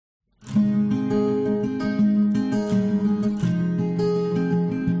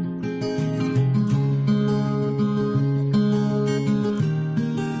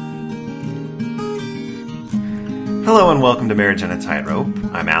Hello and welcome to Marriage on a Tightrope.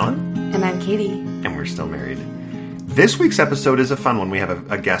 I'm Alan. And I'm Katie. And we're still married. This week's episode is a fun one. We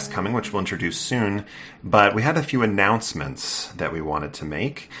have a guest coming, which we'll introduce soon. But we had a few announcements that we wanted to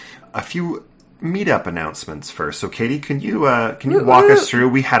make. A few meetup announcements first. So, Katie, can you walk us through?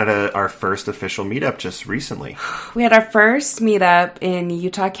 We had our first official meetup just recently. We had our first meetup in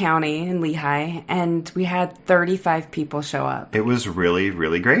Utah County in Lehi, and we had 35 people show up. It was really,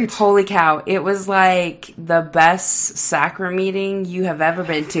 really great. Holy cow. It was like the best sacrament meeting you have ever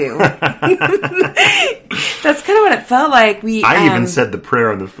been to. That's kind of what it felt like. I even said the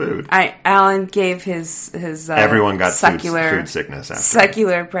prayer on the food. Alan gave his everyone got secular food sickness after.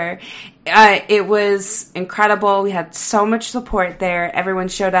 Secular prayer. It was incredible. We had so much support there. Everyone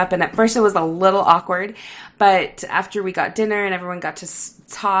showed up, and at first it was a little awkward, but after we got dinner and everyone got to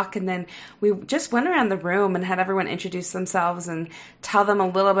talk, and then we just went around the room and had everyone introduce themselves and tell them a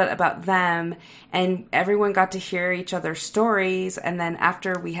little bit about them, and everyone got to hear each other's stories. And then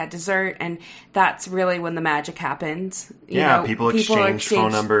after we had dessert, and that's really when the magic happened. People exchanged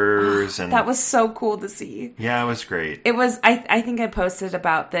phone numbers, and that was so cool to see. Yeah, it was great. It was. I think I posted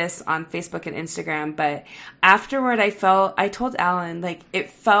about this on Facebook and Instagram, but afterward I told Alan, like, it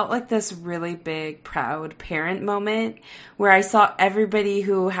felt like this really big proud parent moment where I saw everybody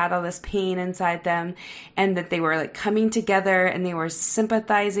who had all this pain inside them, and that they were like coming together, and they were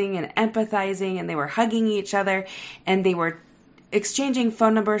sympathizing and empathizing, and they were hugging each other, and they were exchanging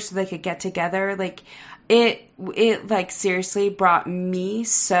phone numbers so they could get together. Like, it like seriously brought me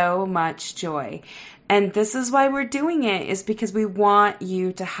so much joy. And this is why we're doing it, is because we want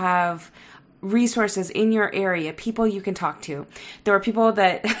you to have resources in your area, people you can talk to. There were people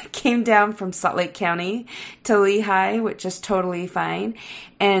that came down from Salt Lake County to Lehi, which is totally fine.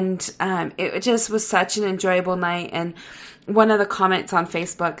 And it just was such an enjoyable night. And one of the comments on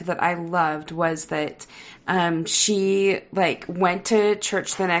Facebook that I loved was that she went to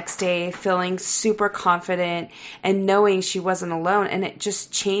church the next day feeling super confident and knowing she wasn't alone. And it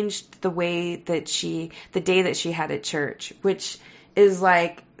just changed the way that the day that she had at church, which is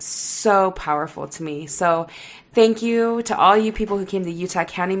like so powerful to me. So thank you to all you people who came to the Utah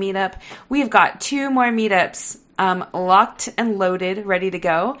County meetup. We've got 2 more meetups locked and loaded, ready to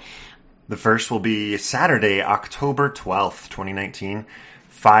go. The first will be Saturday, October 12th, 2019,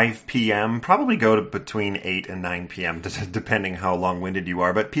 5 p.m. Probably go to between 8 and 9 p.m., depending how long-winded you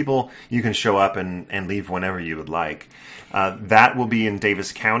are. But people, you can show up and leave whenever you would like. That will be in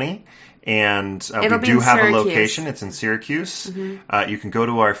Davis County. And we do have a location. It's in Syracuse. Mm-hmm. You can go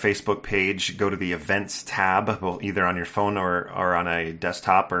to our Facebook page, go to the events tab, either on your phone or on a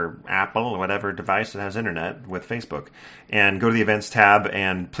desktop or Apple or whatever device that has internet with Facebook. And go to the events tab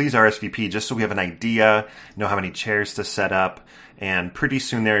and please RSVP just so we have an idea, know how many chairs to set up. And pretty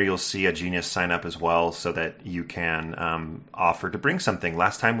soon there you'll see a Genius sign up as well so that you can offer to bring something.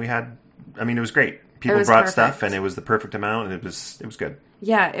 Last time it was great. People brought stuff and it was the perfect amount and it was good.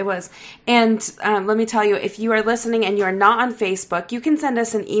 Yeah, it was. And let me tell you, if you are listening and you are not on Facebook, you can send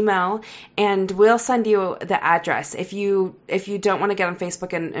us an email and we'll send you the address. If you don't want to get on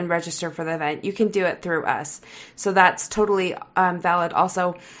Facebook and register for the event, you can do it through us. So that's totally valid.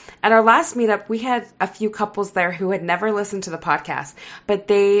 Also, at our last meetup, we had a few couples there who had never listened to the podcast, but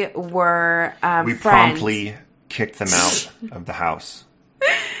they were we friends. Promptly kicked them out of the house.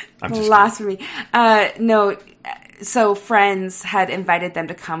 I'm just blasphemy. No. So friends had invited them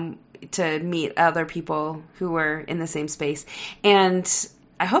to come to meet other people who were in the same space. And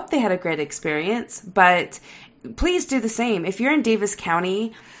I hope they had a great experience, but please do the same. If you're in Davis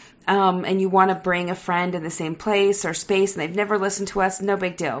County and you want to bring a friend in the same place or space and they've never listened to us, no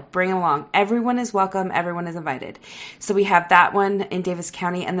big deal. Bring them along. Everyone is welcome. Everyone is invited. So we have that one in Davis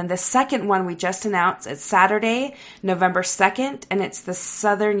County. And then the second one we just announced, it's Saturday, November 2nd, and it's the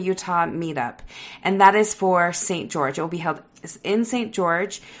Southern Utah meetup. And that is for St. George. It will be held in St.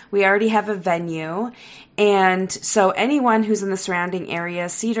 George. We already have a venue. And so anyone who's in the surrounding area,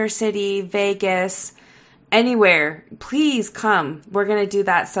 Cedar City, Vegas, anywhere, please come. We're going to do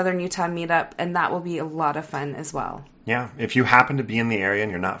that Southern Utah meetup, and that will be a lot of fun as well. Yeah, if you happen to be in the area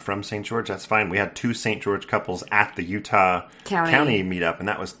and you're not from St. George, that's fine. We had 2 St. George couples at the Utah County meetup, and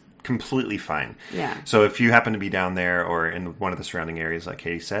that was completely fine. Yeah. So if you happen to be down there or in one of the surrounding areas, like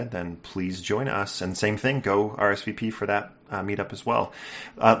Katie said, then please join us. And same thing, go RSVP for that meetup as well.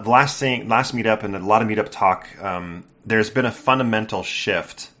 The last meetup and a lot of meetup talk, there's been a fundamental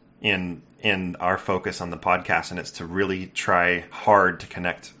shift in our focus on the podcast, and it's to really try hard to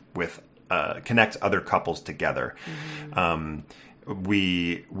connect other couples together. Mm-hmm.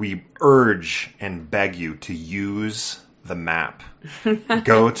 We urge and beg you to use the map.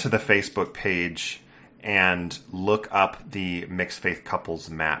 Go to the Facebook page and look up the Mixed Faith Couples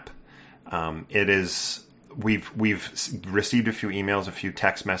map. It is we've received a few emails, a few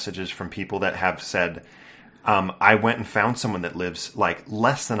text messages from people that have said, I went and found someone that lives like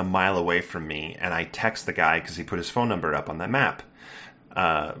less than a mile away from me, and I text the guy because he put his phone number up on that map.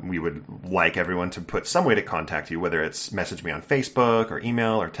 We would like everyone to put some way to contact you, whether it's message me on Facebook or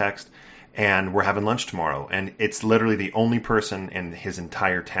email or text, and we're having lunch tomorrow. And it's literally the only person in his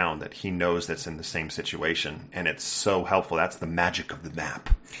entire town that he knows that's in the same situation. And it's so helpful. That's the magic of the map.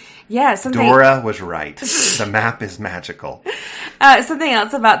 Yeah, Dora was right. The map is magical. Something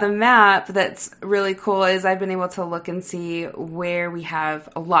else about the map that's really cool is I've been able to look and see where we have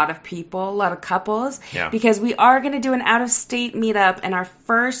a lot of people, a lot of couples, because we are going to do an out-of-state meetup, and our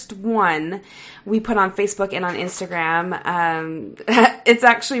first one we put on Facebook and on Instagram. It's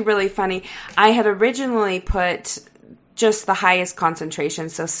actually really funny. I had originally put just the highest concentration,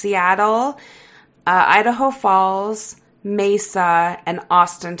 so Seattle, Idaho Falls, Mesa, and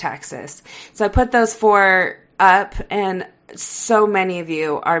Austin, Texas. So I put those 4 up, and so many of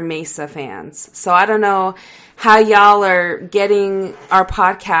you are Mesa fans. So I don't know how y'all are getting our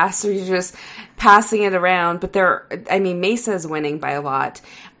podcast, or you're just passing it around, but Mesa is winning by a lot.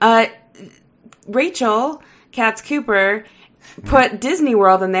 Rachel Katz Cooper put Disney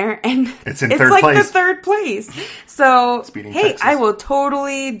World in there, and it's in third place. The third place. So, hey, Texas. I will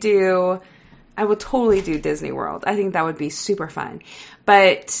totally do Disney World. I think that would be super fun.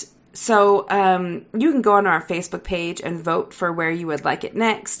 But so you can go on our Facebook page and vote for where you would like it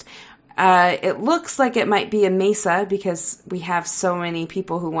next. It looks like it might be a Mesa because we have so many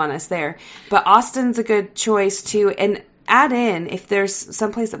people who want us there. But Austin's a good choice too. And add in, if there's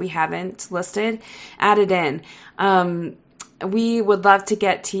someplace that we haven't listed, add it in. We would love to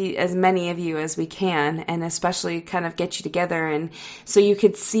get to as many of you as we can, and especially kind of get you together, and so you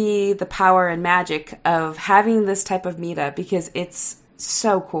could see the power and magic of having this type of meetup, because it's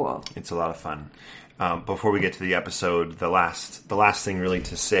so cool. It's a lot of fun. Before we get to the episode, the last thing really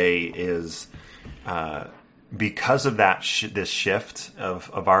to say is, because of that this shift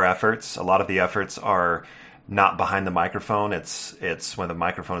of our efforts, a lot of the efforts are not behind the microphone. It's when the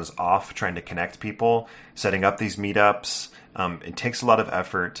microphone is off, trying to connect people, setting up these meetups. It takes a lot of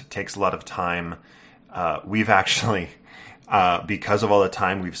effort. It takes a lot of time. We've actually, because of all the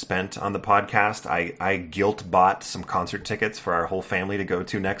time we've spent on the podcast, I guilt bought some concert tickets for our whole family to go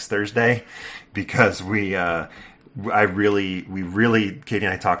to next Thursday, because we really, Katie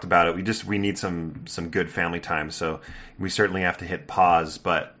and I talked about it. We need some good family time. So we certainly have to hit pause,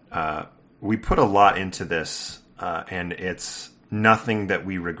 but, we put a lot into this, and it's nothing that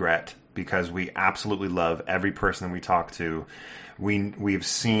we regret, because we absolutely love every person we talk to. We've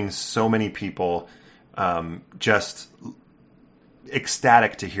seen so many people just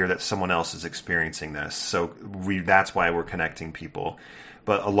ecstatic to hear that someone else is experiencing this. So that's why we're connecting people.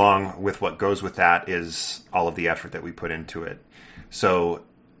 But along with what goes with that is all of the effort that we put into it. So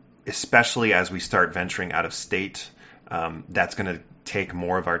especially as we start venturing out of state, that's going to take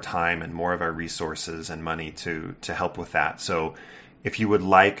more of our time and more of our resources and money to help with that. So if you would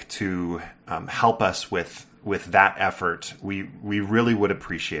like to help us with that effort, we really would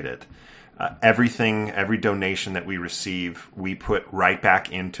appreciate it. Every donation that we receive, we put right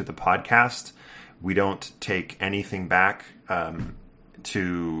back into the podcast. We don't take anything back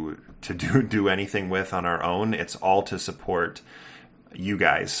to do anything with on our own. It's all to support you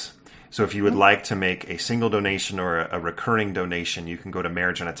guys. So if you would like to make a single donation or a recurring donation, you can go to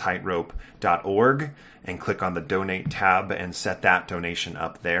marriageonatightrope.org and click on the donate tab and set that donation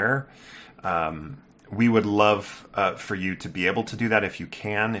up there. We would love for you to be able to do that if you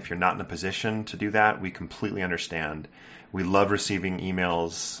can. If you're not in a position to do that, we completely understand. We love receiving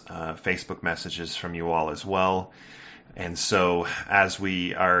emails, Facebook messages from you all as well. And so as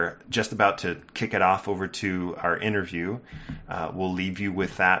we are just about to kick it off over to our interview, we'll leave you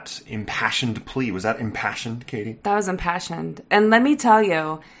with that impassioned plea. Was that impassioned, Katie? That was impassioned. And let me tell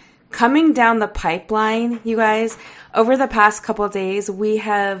you, coming down the pipeline, you guys, over the past couple of days, we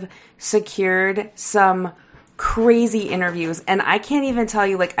have secured some crazy interviews. And I can't even tell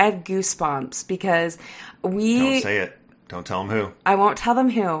you, I have goosebumps because Don't say it. Don't tell them who. I won't tell them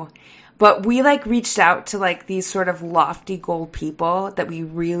who. But we reached out to these sort of lofty goal people that we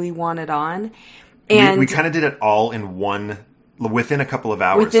really wanted on. And we kind of did it all in within a couple of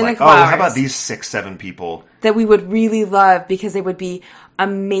hours. How about these 6-7 people that we would really love, because they would be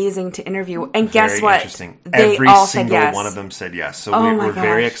amazing to interview. And guess what? Interesting. They Every all single said yes. one of them said yes. So Oh we're my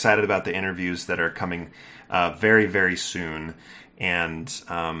very gosh. excited about the interviews that are coming very, very soon. And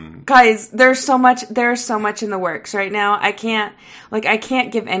guys, there's so much in the works right now. I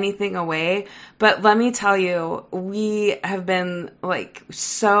can't give anything away, but let me tell you, we have been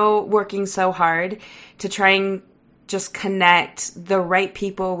working so hard to try and just connect the right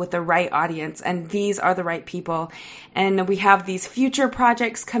people with the right audience, and these are the right people. And we have these future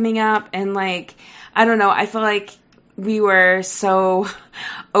projects coming up, and I don't know, I feel like we were so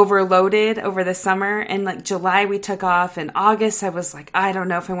overloaded over the summer, and July we took off, and August I was like, I don't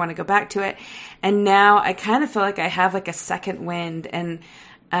know if I want to go back to it. And now I kind of feel like I have a second wind, and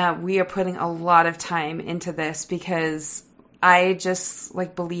we are putting a lot of time into this because I just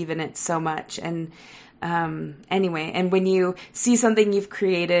believe in it so much. And anyway, and when you see something you've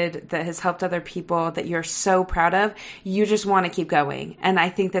created that has helped other people that you're so proud of, you just want to keep going. And I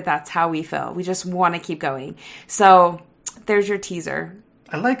think that that's how we feel. We just want to keep going. So there's your teaser.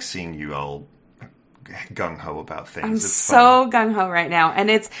 I like seeing you all gung-ho about things. I'm so gung-ho right now.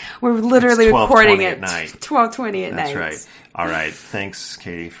 And we're literally recording it 12:20 at night. That's right. All right. Thanks,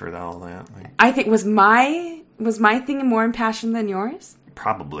 Katie, for all that. I think, was my thing more impassioned than yours?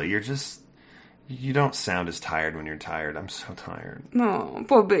 Probably. You don't sound as tired when you're tired. I'm so tired. Oh,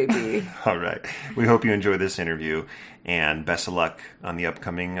 poor baby. All right. We hope you enjoy this interview, and best of luck on the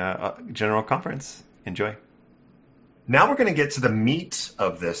upcoming General Conference. Enjoy. Now we're going to get to the meat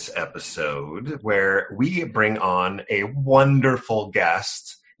of this episode, where we bring on a wonderful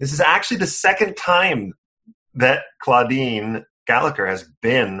guest. This is actually the second time that Claudine Gallagher has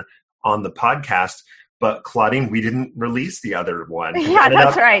been on the podcast. But Claudine, we didn't release the other one. Yeah,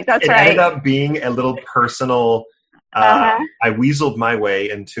 that's right. It ended up being a little personal. I weaseled my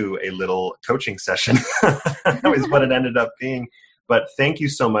way into a little coaching session. That was what it ended up being. But thank you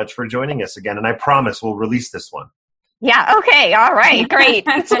so much for joining us again. And I promise we'll release this one. Yeah, okay. All right. Great.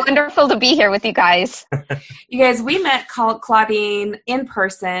 It's wonderful to be here with you guys. You guys, we met Claudine in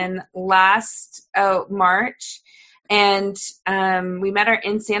person last March. And we met her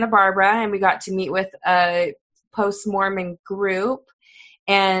in Santa Barbara, and we got to meet with a post-Mormon group.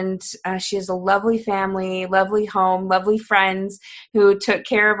 And she has a lovely family, lovely home, lovely friends who took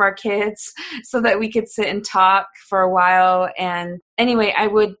care of our kids so that we could sit and talk for a while. And anyway, I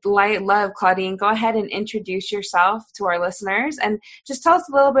would love, Claudine, go ahead and introduce yourself to our listeners and just tell us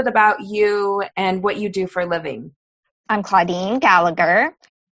a little bit about you and what you do for a living. I'm Claudine Gallagher.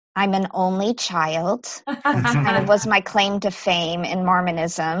 I'm an only child. That kind of was my claim to fame in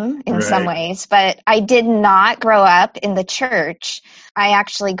Mormonism in some ways. But I did not grow up in the church. I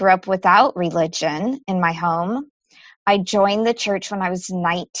actually grew up without religion in my home. I joined the church when I was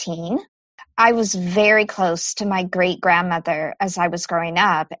 19. I was very close to my great-grandmother as I was growing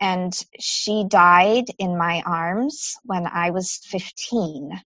up, and she died in my arms when I was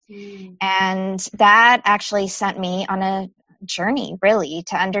 15. And that actually sent me on a journey, really,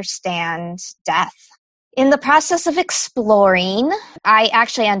 to understand death. In the process of exploring, I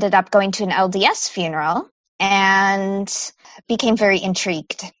actually ended up going to an LDS funeral and became very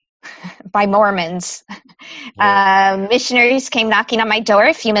intrigued by Mormons. Yeah. Missionaries came knocking on my door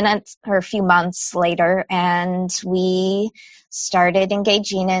a few months later, and we started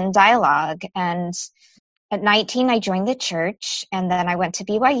engaging in dialogue. And at 19, I joined the church, and then I went to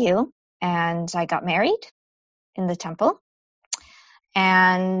BYU, and I got married in the temple.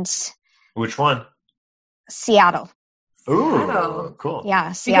 And which one? Seattle. Ooh, cool.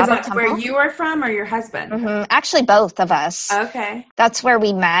 Yeah, Seattle. Because that's Temple. where you were from, or your husband? Mm-hmm. Actually, both of us. Okay. That's where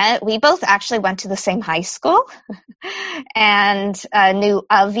we met. We both actually went to the same high school and knew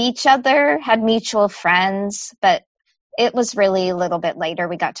of each other, had mutual friends, but it was really a little bit later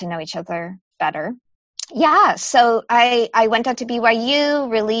we got to know each other better. Yeah, so I went out to BYU,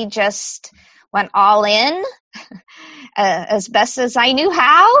 really just went all in as best as I knew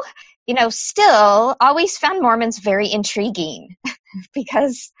how. Still always found Mormons very intriguing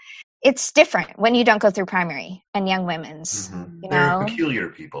because it's different when you don't go through primary and young women's. Mm-hmm. They're peculiar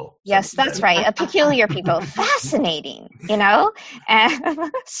people. Yes, that's right. A peculiar people. Fascinating, and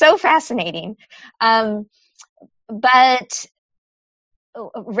so fascinating. But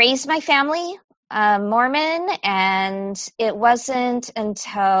raised my family Mormon, and it wasn't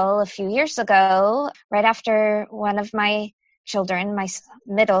until a few years ago, right after one of my children, my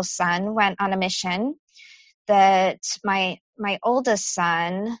middle son, went on a mission, that my oldest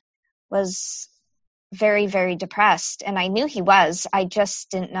son was very, very depressed. And I knew he was. I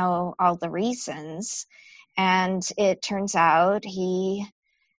just didn't know all the reasons. And it turns out he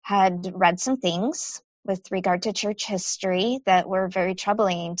had read some things with regard to church history that were very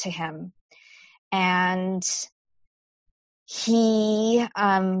troubling to him. And he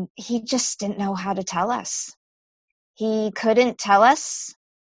just didn't know how to tell us. he couldn't tell us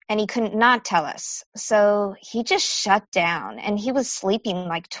and he couldn't not tell us. So he just shut down, and he was sleeping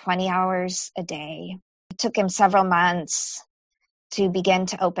like 20 hours a day. It took him several months to begin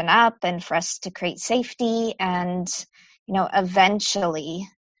to open up and for us to create safety. And, eventually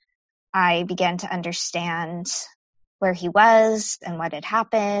I began to understand where he was and what had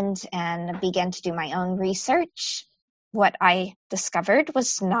happened, and began to do my own research. What I discovered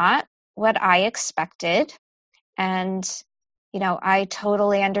was not what I expected. And, I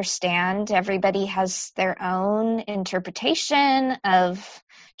totally understand everybody has their own interpretation of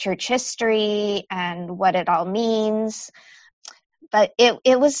church history and what it all means. But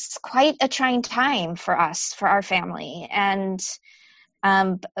it was quite a trying time for us, for our family. And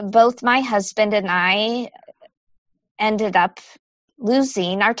both my husband and I ended up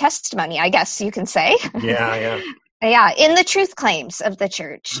losing our testimony, I guess you can say. Yeah. Yeah, in the truth claims of the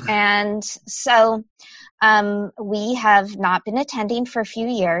church. And so we have not been attending for a few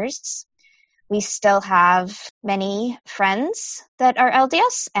years. We still have many friends that are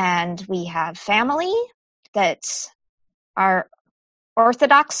LDS, and we have family that are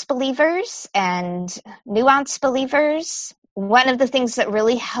Orthodox believers and nuanced believers. One of the things that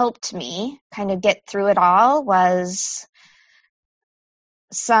really helped me kind of get through it all was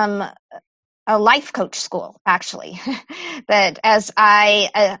a life coach school, actually. That as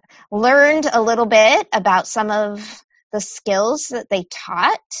I learned a little bit about some of the skills that they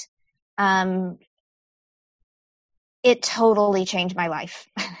taught, it totally changed my life.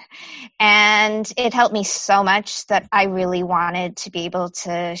 And it helped me so much that I really wanted to be able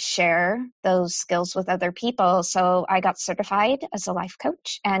to share those skills with other people. So I got certified as a life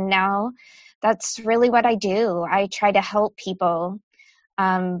coach. And now that's really what I do. I try to help people,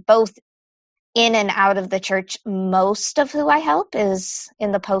 both in and out of the church. Most of who I help is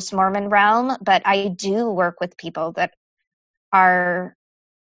in the post-Mormon realm, but I do work with people that are,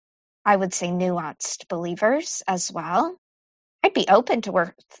 I would say, nuanced believers as well. I'd be open to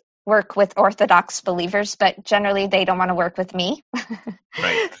work with Orthodox believers, but generally they don't want to work with me.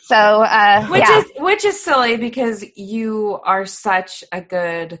 Right. So, which is silly, because you are such a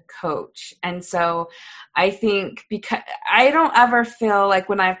good coach. And so I think, because I don't ever feel like,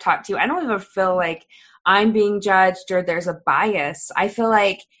 when I've talked to you, I don't ever feel like I'm being judged or there's a bias. I feel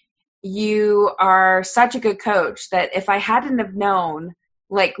like you are such a good coach that if I hadn't have known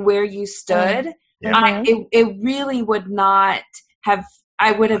like where you stood, it really would not have,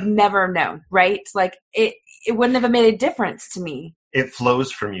 I would have never known, right? Like it wouldn't have made a difference to me. It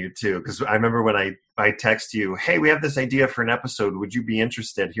flows from you too. Because I remember when I text you, hey, we have this idea for an episode. Would you be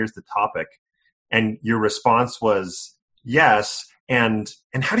interested? Here's the topic. And your response was yes. And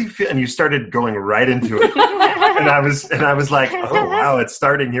how do you feel? And you started going right into it. and I was like, oh wow, it's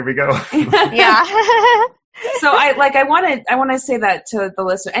starting. Here we go. Yeah. So I want to say that to the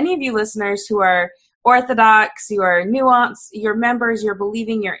listener, any of you listeners who are Orthodox, you are nuanced, you're members, you're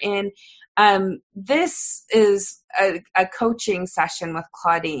believing, you're in. This is a coaching session with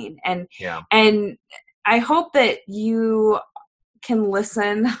Claudine, and I hope that you can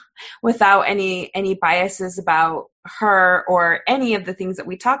listen without any biases about her or any of the things that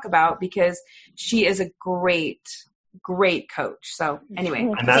we talk about, because she is a great coach. So anyway,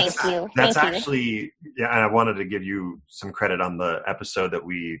 and that's actually, and I wanted to give you some credit on the episode that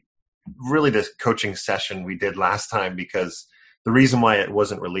this coaching session we did last time, because the reason why it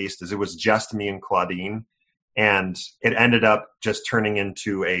wasn't released is it was just me and Claudine, and it ended up just turning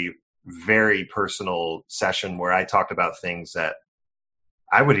into a very personal session where I talked about things that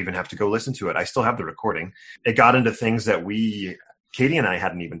I would even have to go listen to it. I still have the recording. It got into things that Katie and I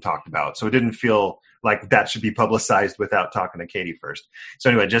hadn't even talked about. So it didn't feel like that should be publicized without talking to Katie first. So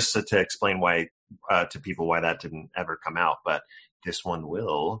anyway, just to explain to people why that didn't ever come out, but this one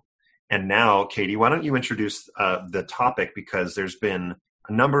will. And now, Katie, why don't you introduce the topic, because there's been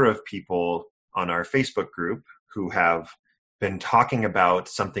a number of people on our Facebook group who have been talking about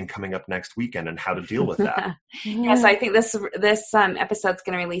something coming up next weekend and how to deal with that. Yes, I think this episode's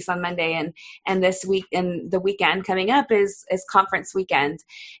going to release on Monday, and this week and the weekend coming up is conference weekend,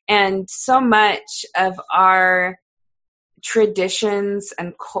 and so much of our traditions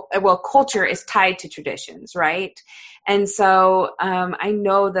and culture is tied to traditions, right? And so I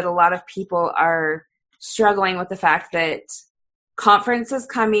know that a lot of people are struggling with the fact that conference is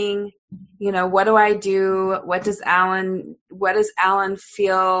coming. You know, what do I do? What does Alan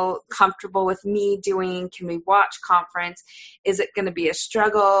feel comfortable with me doing? Can we watch conference? Is it going to be a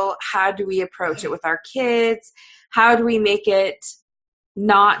struggle? How do we approach it with our kids? How do we make it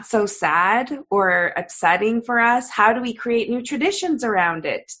not so sad or upsetting for us? How do we create new traditions around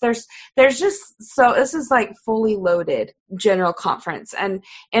it? There's just, so this is like fully loaded general conference. And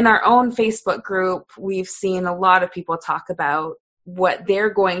in our own Facebook group, we've seen a lot of people talk about what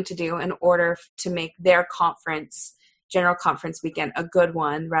they're going to do in order to make their conference, general conference weekend, a good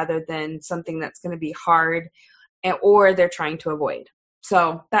one rather than something that's going to be hard or they're trying to avoid.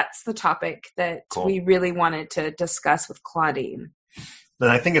 So that's the topic that we really wanted to discuss with Claudine. Then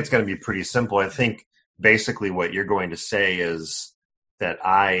I think it's going to be pretty simple. I think basically what you're going to say is that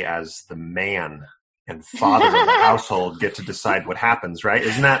I, as the man and father of the household, get to decide what happens, right?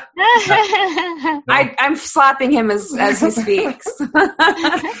 Isn't that? No? I'm slapping him as he speaks.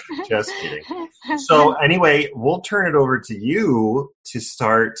 Just kidding. So anyway, we'll turn it over to you to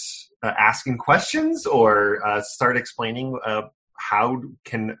start asking questions or start explaining how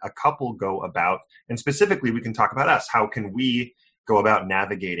can a couple go about, and specifically we can talk about us. How can we go about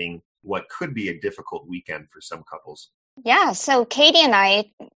navigating what could be a difficult weekend for some couples? Yeah, so Katie and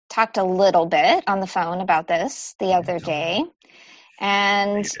I talked a little bit on the phone about this the other day.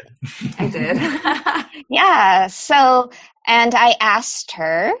 And I did. Yeah, so, and I asked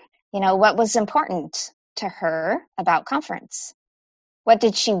her, what was important to her about conference? What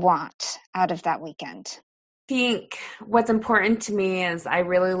did she want out of that weekend? I think what's important to me is I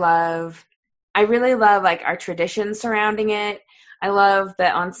really love like our traditions surrounding it. I love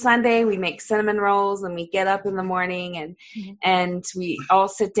that on Sunday we make cinnamon rolls and we get up in the morning and we all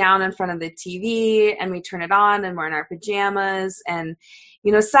sit down in front of the TV and we turn it on and we're in our pajamas. And,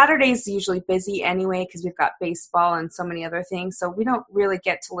 Saturday's usually busy anyway because we've got baseball and so many other things. So we don't really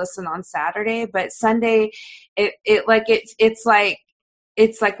get to listen on Saturday, but Sunday, it's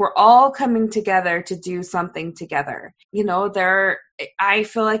like we're all coming together to do something together. I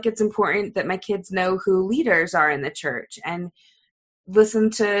feel like it's important that my kids know who leaders are in the church and listen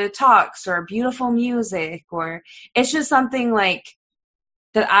to talks or beautiful music, or it's just something like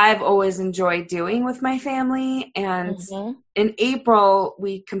that I've always enjoyed doing with my family. And in April,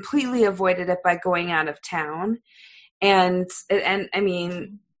 we completely avoided it by going out of town. And I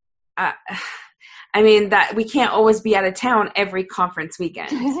mean that we can't always be out of town every conference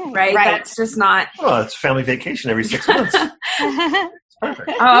weekend, right? That's just not. Well, it's family vacation every 6 months. It's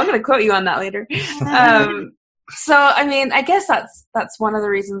perfect. I'm going to quote you on that later. So, I guess that's one of the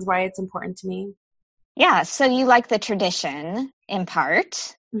reasons why it's important to me. Yeah. So you like the tradition in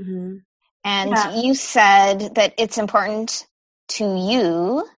part. Mm-hmm. And you said that it's important to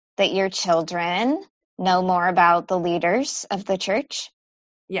you that your children know more about the leaders of the church.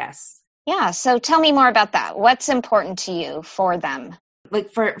 Yes. Yeah. So tell me more about that. What's important to you for them?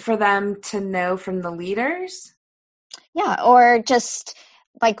 Like for them to know from the leaders? Yeah. Or just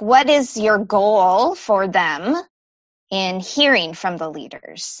like, what is your goal for them in hearing from the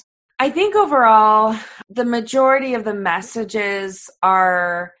leaders? I think overall, the majority of the messages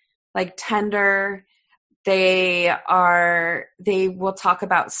are like tender. They will talk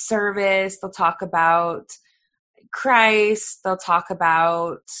about service. They'll talk about Christ. They'll talk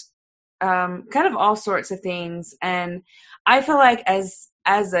about kind of all sorts of things. And I feel like as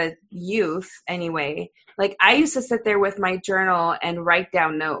a youth anyway, like I used to sit there with my journal and write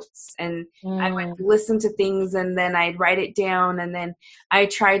down notes, and I would listen to things and then I'd write it down and then I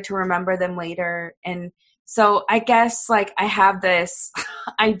tried to remember them later. And so I guess like I have this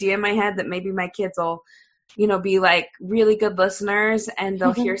idea in my head that maybe my kids will, be like really good listeners and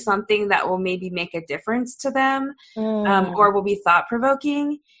they'll hear something that will maybe make a difference to them or will be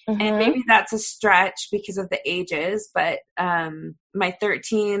thought-provoking. And maybe that's a stretch because of the ages, but my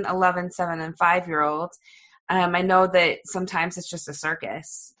 13, 11, 7, and 5-year-old, I know that sometimes it's just a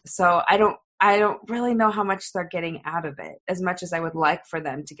circus. So I don't really know how much they're getting out of it as much as I would like for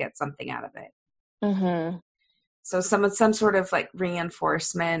them to get something out of it. Mm-hmm. So some sort of like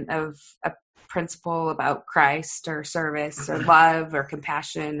reinforcement of a principle about Christ or service or love or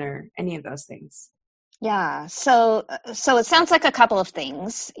compassion or any of those things. Yeah. So it sounds like a couple of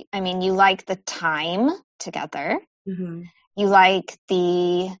things. You like the time together. Mm-hmm. You like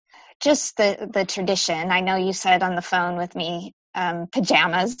the tradition. I know you said on the phone with me,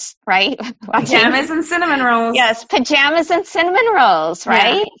 pajamas, right? Pajamas and cinnamon rolls. Yes, pajamas and cinnamon rolls,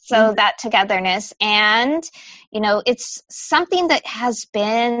 right? Yeah. So that togetherness. And, it's something that has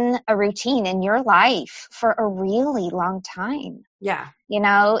been a routine in your life for a really long time. Yeah.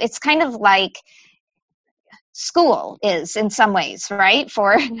 It's kind of like school is in some ways, right?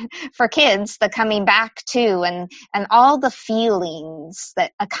 For kids, the coming back to and all the feelings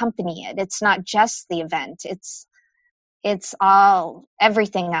that accompany it. It's not just the event. It's all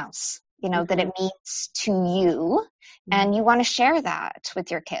everything else, that it means to you and you want to share that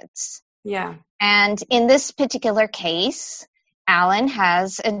with your kids. Yeah. And in this particular case, Alan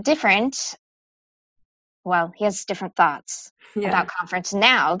has different thoughts about conference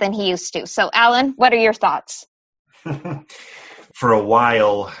now than he used to. So, Alan, what are your thoughts? For a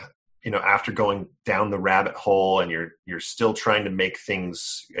while, after going down the rabbit hole and you're still trying to make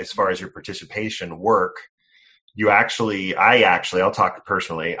things as far as your participation work, I'll talk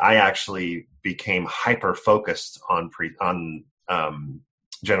personally, I actually became hyper focused on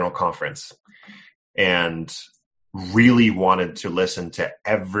general conference and really wanted to listen to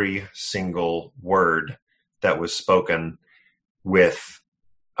every single word that was spoken with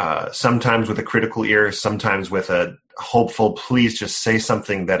sometimes with a critical ear, sometimes with a hopeful, please just say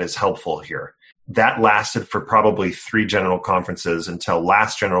something that is helpful here. That lasted for probably 3 general conferences until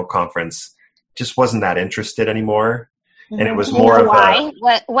last general conference just wasn't that interested anymore. And it was more of why?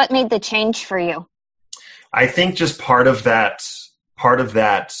 What made the change for you? I think just part of that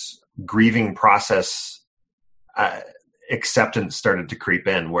grieving process, acceptance started to creep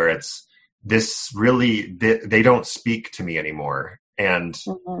in, where it's this really, they don't speak to me anymore. And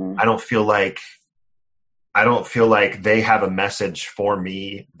I don't feel like they have a message for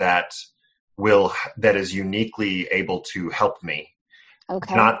me that is uniquely able to help me.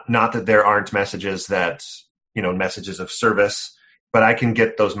 Okay. Not that there aren't messages that, messages of service, but I can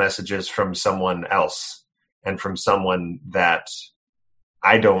get those messages from someone else and from someone that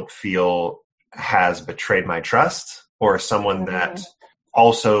I don't feel has betrayed my trust, or someone that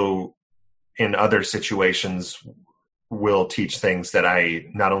also in other situations will teach things that I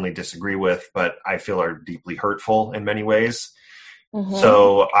not only disagree with, but I feel are deeply hurtful in many ways.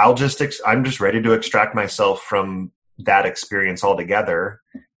 So I'm just ready to extract myself from that experience altogether.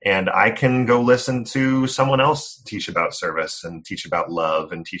 And I can go listen to someone else teach about service and teach about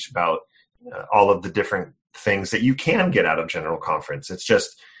love and teach about all of the different things that you can get out of general conference. It's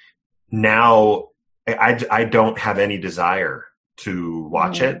just now I don't have any desire to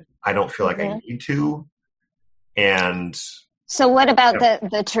watch it. I don't feel like I need to. And so what about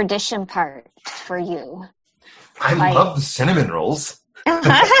the tradition part for you? I love the cinnamon rolls.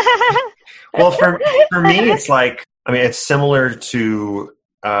 Well, for me, it's like, it's similar to,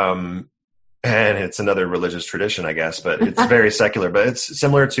 and it's another religious tradition, I guess, but it's very secular, but it's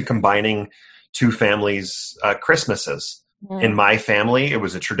similar to combining 2 families' Christmases. In my family, it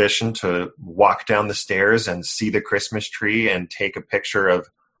was a tradition to walk down the stairs and see the Christmas tree and take a picture of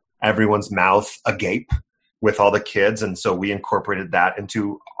everyone's mouth agape with all the kids. And so we incorporated that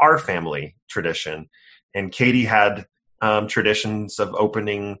into our family tradition. And Katie had traditions of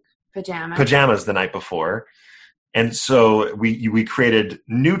opening pajamas the night before. And so we created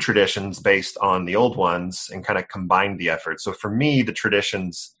new traditions based on the old ones and kind of combined the effort. So for me, the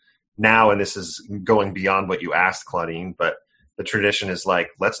traditions now, and this is going beyond what you asked, Claudine, but the tradition is like,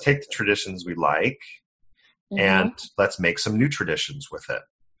 let's take the traditions we like and let's make some new traditions with it.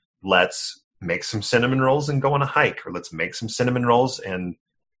 Let's make some cinnamon rolls and go on a hike, or let's make some cinnamon rolls and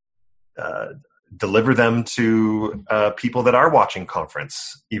deliver them to people that are watching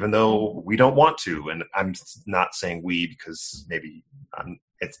conference, even though we don't want to. And I'm not saying we, because maybe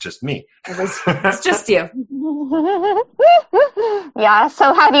it's just me. It's just you. Yeah.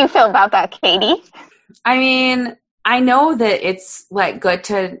 So how do you feel about that, Katie? I know that it's like good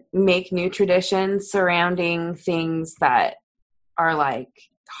to make new traditions surrounding things that are like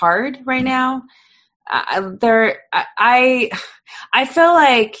hard right now. I feel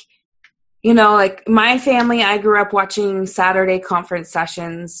like, like my family, I grew up watching Saturday conference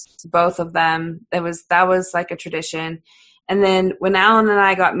sessions, both of them. That was like a tradition. And then when Alan and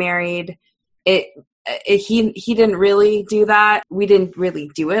I got married, he didn't really do that. We didn't really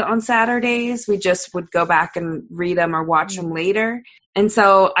do it on Saturdays. We just would go back and read them or watch them later. And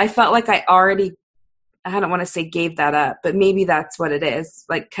so I felt like I don't want to say gave that up, but maybe that's what it is.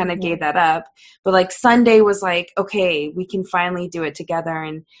 Like kind of gave that up. But like Sunday was like, okay, we can finally do it together.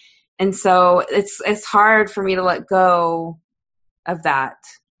 And so it's hard for me to let go of that.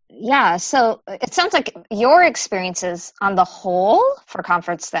 Yeah. So it sounds like your experiences on the whole for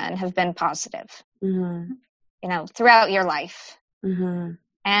conference then have been positive, throughout your life.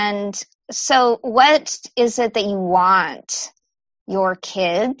 And so what is it that you want your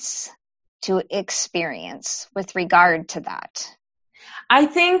kids to experience with regard to that? I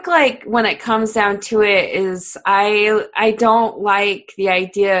think like when it comes down to it is I don't like the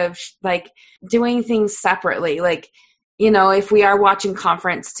idea of like doing things separately. Like, if we are watching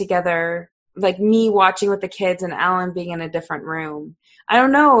conference together, like me watching with the kids and Alan being in a different room, I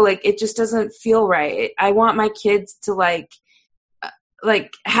don't know, like it just doesn't feel right. I want my kids to like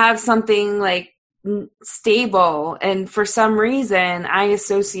have something like stable. And for some reason, I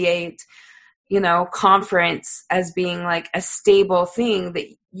associate, conference as being like a stable thing that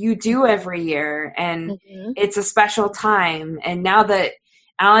you do every year. And it's a special time. And now that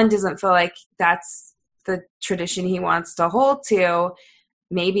Alan doesn't feel like that's the tradition he wants to hold to,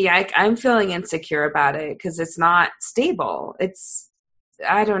 maybe I'm feeling insecure about it because it's not stable.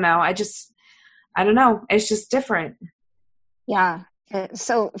 I don't know. I don't know. It's just different. Yeah.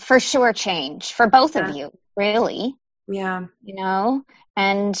 So for sure change for both of you, really. Yeah.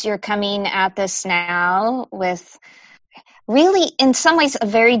 And you're coming at this now with really, in some ways, a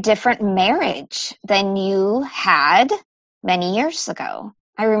very different marriage than you had many years ago.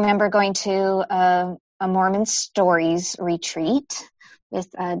 I remember going to a Mormon Stories retreat with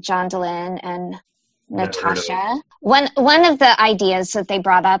John Dehlin and Natasha. One of the ideas that they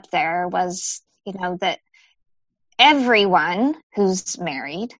brought up there was, that everyone who's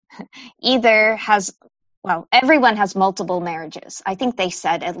married everyone has multiple marriages. I think they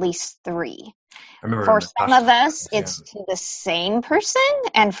said at least 3. For some of us, it's to the same person,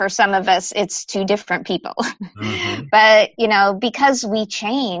 and for some of us, it's to different people. Mm-hmm. But, because we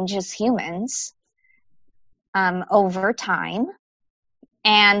change as humans over time,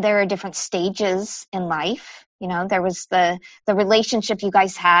 and there are different stages in life. There was the relationship you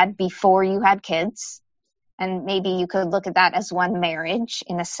guys had before you had kids, and maybe you could look at that as one marriage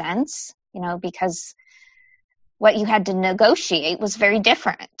in a sense, because what you had to negotiate was very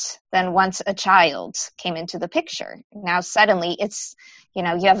different than once a child came into the picture. Now suddenly it's, you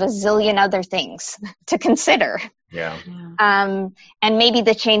have a zillion other things to consider. Yeah. And maybe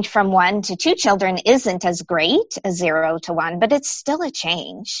the change from 1 to 2 children isn't as great as 0 to 1, but it's still a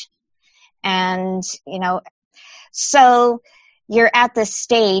change. And, so you're at this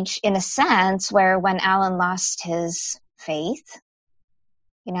stage in a sense where when Alan lost his faith,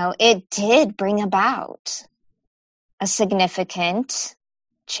 it did bring about a significant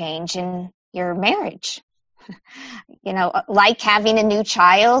change in your marriage. Like having a new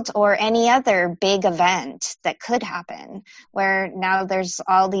child or any other big event that could happen, where now there's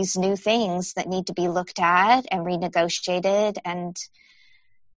all these new things that need to be looked at and renegotiated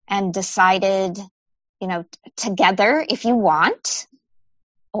and decided, together if you want,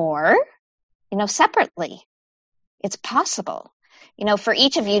 or, separately. It's possible, for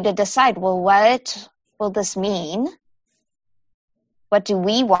each of you to decide, well, what will this mean? What do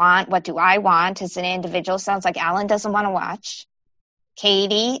we want? What do I want as an individual? Sounds like Alan doesn't want to watch.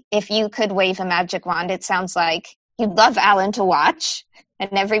 Katie, if you could wave a magic wand, it sounds like you'd love Alan to watch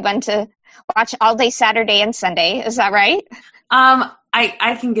and everyone to watch all day Saturday and Sunday. Is that right?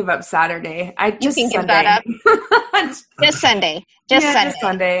 I can give up Saturday. You can give that up. Just Sunday. Just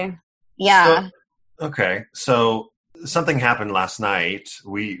Sunday. Yeah. Okay. So something happened last night.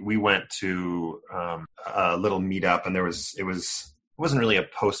 We went to a little meetup, and it wasn't really a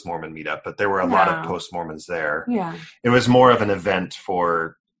post-Mormon meetup, but there were a lot of post-Mormons there. Yeah. It was more of an event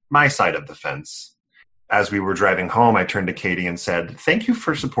for my side of the fence. As we were driving home, I turned to Katie and said, "Thank you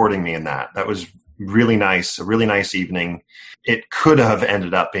for supporting me in that. That was really nice, a really nice evening." It could have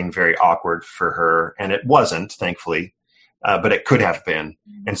ended up being very awkward for her, and it wasn't, thankfully, but it could have been.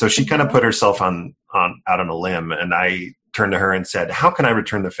 And so she kind of put herself out on a limb, and I turned to her and said, "How can I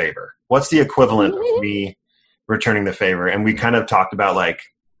return the favor? What's the equivalent of me returning the favor?" And we kind of talked about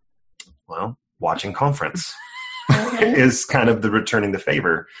watching conference is kind of the returning the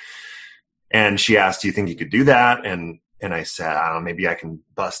favor. And she asked, "Do you think you could do that?" And I said, "I don't know, maybe I can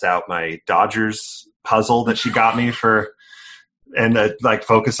bust out my Dodgers puzzle that she got me and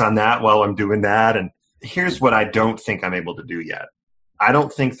focus on that while I'm doing that." And here's what I don't think I'm able to do yet. I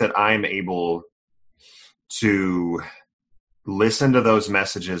don't think that I'm able to listen to those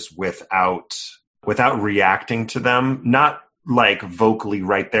messages without reacting to them, not like vocally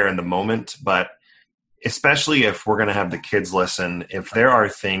right there in the moment, but especially if we're going to have the kids listen, if there are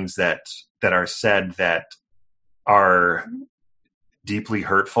things that are said that are deeply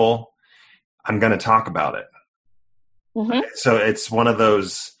hurtful, I'm going to talk about it. Mm-hmm. So it's one of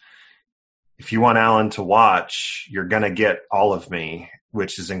those, if you want Alan to watch, you're going to get all of me,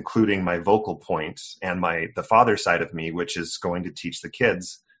 which is including my vocal points and the father side of me, which is going to teach the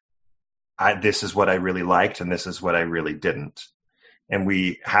kids. This is what I really liked, and this is what I really didn't. And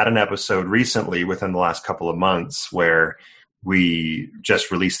we had an episode recently within the last couple of months where we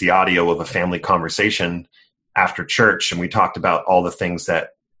just released the audio of a family conversation after church, and we talked about all the things that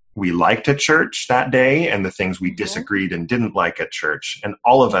we liked at church that day and the things we disagreed and didn't like at church. And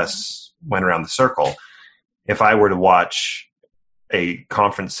all of us went around the circle. If I were to watch a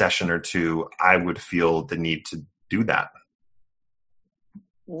conference session or two, I would feel the need to do that.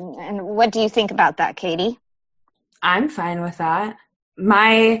 And what do you think about that, Katie? I'm fine with that.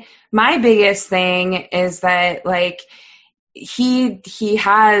 My biggest thing is that like he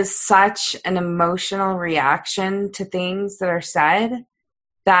has such an emotional reaction to things that are said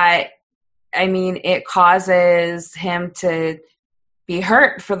that, I mean, it causes him to be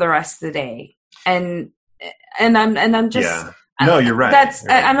hurt for the rest of the day. And I'm just, yeah. No, you're right.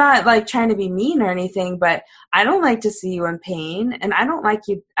 I'm not like trying to be mean or anything, but I don't like to see you in pain, and I don't like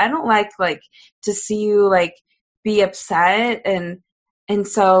to see you like be upset. And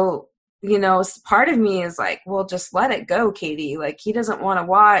so, you know, part of me is like, well, just let it go, Katie. Like, he doesn't want to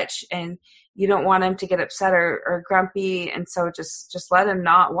watch, and you don't want him to get upset or grumpy. And so just let him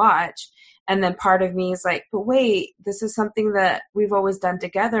not watch. And then part of me is like, but wait, this is something that we've always done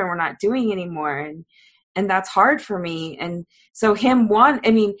together and we're not doing anymore. And that's hard for me. And so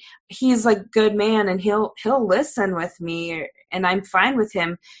he's like a good man, and he'll listen with me, and I'm fine with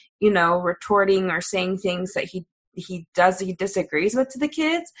him, you know, retorting or saying things that he disagrees with to the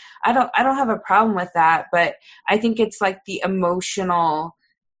kids. I don't have a problem with that, but I think it's like the emotional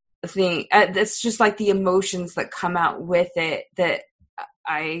thing. It's just like the emotions that come out with it that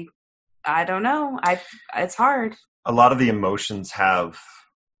I don't know. It's hard. A lot of the emotions have,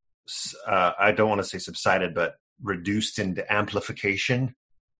 I don't want to say subsided, but reduced into amplification,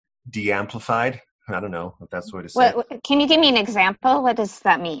 de-amplified. I don't know if that's the way to say it. Can you give me an example? What does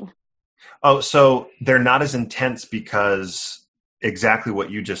that mean? Oh, so they're not as intense because exactly what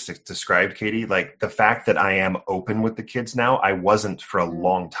you just described, Katie. Like the fact that I am open with the kids now, I wasn't for a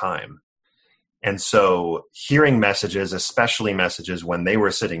long time. And so hearing messages, especially messages when they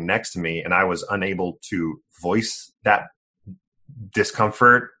were sitting next to me and I was unable to voice that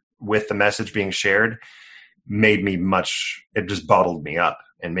discomfort with the message being shared, it just bottled me up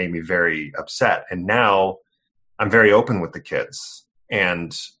and made me very upset. And now I'm very open with the kids,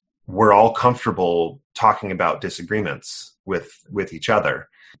 and we're all comfortable talking about disagreements with each other,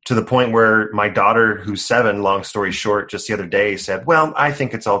 to the point where my daughter, who's 7, long story short, just the other day said, well, I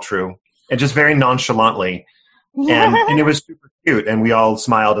think it's all true. And just very nonchalantly. And it was super cute. And we all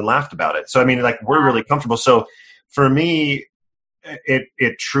smiled and laughed about it. So, I mean, like, we're really comfortable. So for me,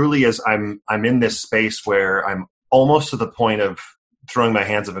 it truly is, I'm in this space where I'm almost to the point of throwing my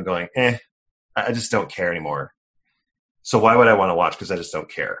hands up and going, I just don't care anymore. So why would I want to watch? Because I just don't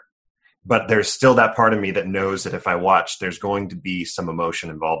care. But there's still that part of me that knows that if I watch, there's going to be some emotion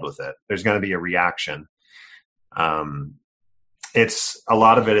involved with it. There's going to be a reaction. It's a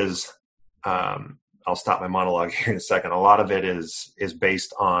lot of it is, I'll stop my monologue here in a second. A lot of it is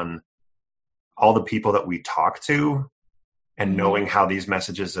based on all the people that we talk to and knowing how these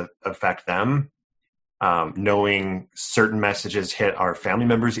messages affect them. Knowing certain messages hit our family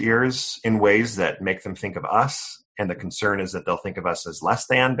members' ears in ways that make them think of us. And the concern is that they'll think of us as less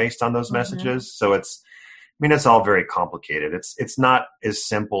than based on those messages. So it's all very complicated. It's not as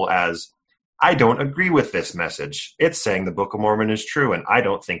simple as, I don't agree with this message. It's saying the Book of Mormon is true, and I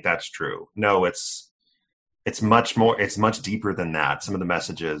don't think that's true. No, it's much more. It's much deeper than that. Some of the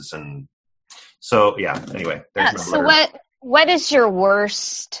messages, and so yeah. Anyway, there's my so what is your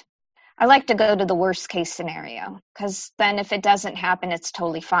worst? I like to go to the worst case scenario, because then if it doesn't happen, it's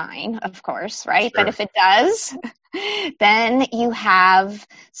totally fine, of course, right? Sure. But if it does, then you have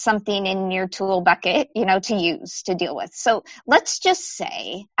something in your tool bucket, to use to deal with. So let's just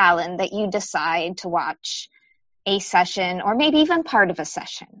say, Alan, that you decide to watch a session or maybe even part of a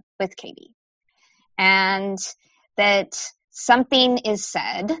session with Katie, and that something is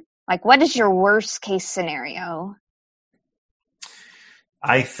said. Like, what is your worst case scenario?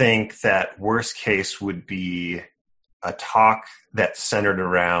 I think that worst case would be a talk that's centered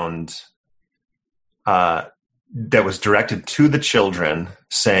around, that was directed to the children,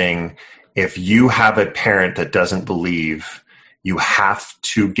 saying, if you have a parent that doesn't believe, you have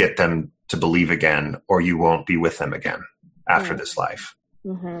to get them to believe again, or you won't be with them again after this life.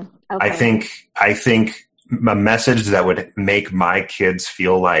 Mm-hmm. Okay. I think a message that would make my kids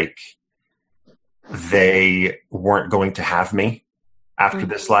feel like they weren't going to have me after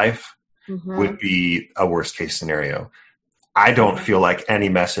this life would be a worst case scenario. I don't feel like any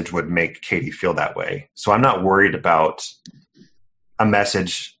message would make Katie feel that way. So I'm not worried about a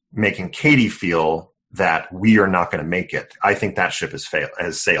message making Katie feel that we are not going to make it. I think that ship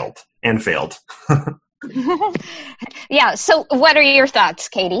has sailed and failed. Yeah. So what are your thoughts,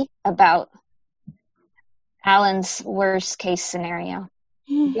 Katie, about Alan's worst case scenario?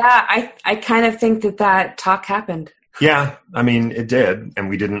 Yeah, I kind of think that talk happened. Yeah, I mean, it did. And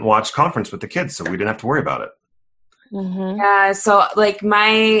we didn't watch conference with the kids, so we didn't have to worry about it. Mm-hmm. Yeah. So like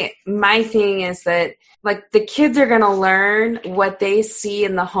my thing is that like the kids are going to learn what they see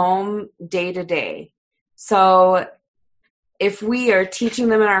in the home day to day. So if we are teaching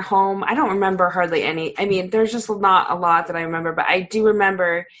them in our home, I don't remember hardly any. I mean, there's just not a lot that I remember, but I do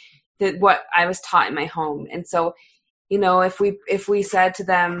remember that what I was taught in my home. And so, you know, if we said to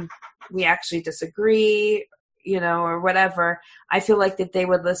them, we actually disagree, you know, or whatever, I feel like that they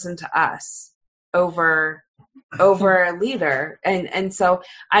would listen to us over a leader. And so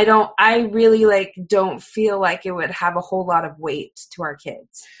I really like don't feel like it would have a whole lot of weight to our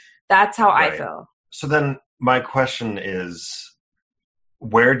kids. That's how I feel. So then my question is,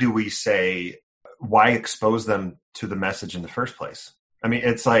 where do we say, why expose them to the message in the first place? I mean,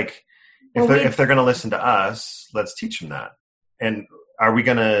 it's like, if they're going to listen to us, let's teach them that. And are we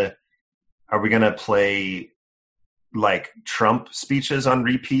going to play like Trump speeches on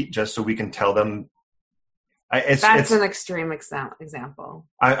repeat just so we can tell them? That's an extreme example.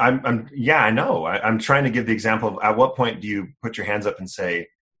 I know. I'm trying to give the example of, at what point do you put your hands up and say,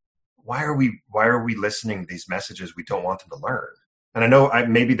 why are we listening to these messages we don't want them to learn? And I know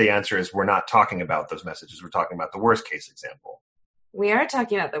maybe the answer is we're not talking about those messages. We're talking about the worst case example. We are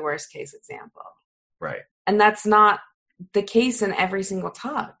talking about the worst case example. Right. And that's not the case in every single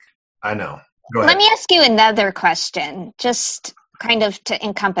talk. I know. Go ahead. Let me ask you another question, just kind of to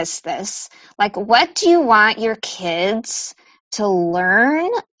encompass this. Like, what do you want your kids to learn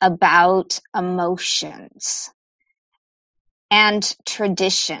about emotions and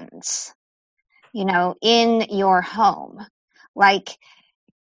traditions, you know, in your home? Like,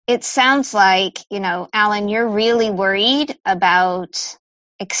 it sounds like, you know, Alan, you're really worried about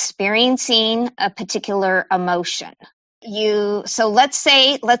experiencing a particular emotion. So let's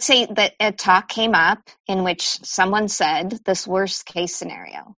say that a talk came up in which someone said this worst case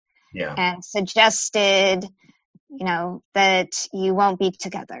scenario, and suggested, you know, that you won't be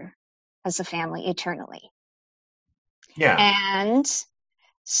together as a family eternally. Yeah. And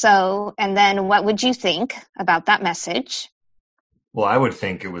then what would you think about that message? Well, I would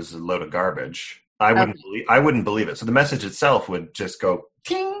think it was a load of garbage. I wouldn't believe it. So the message itself would just go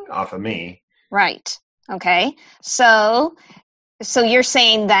ting off of me. Right. Okay. So you're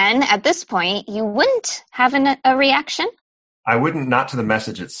saying then at this point you wouldn't have a reaction? I wouldn't, not to the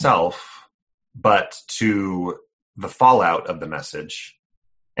message itself, but to the fallout of the message.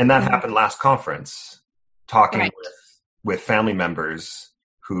 And that happened last conference, talking with family members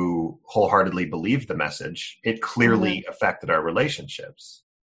who wholeheartedly believed the message. It clearly affected our relationships.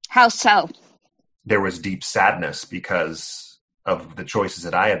 How so? There was deep sadness because of the choices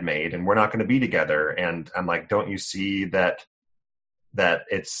that I had made, and we're not going to be together. And I'm like, don't you see that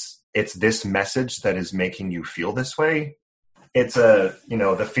it's this message that is making you feel this way? It's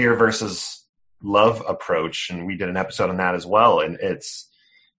the fear versus love approach. And we did an episode on that as well. And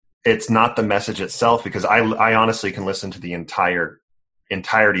it's not the message itself, because I honestly can listen to the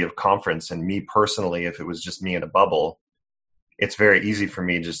entirety of conference, and me personally, if it was just me in a bubble, it's very easy for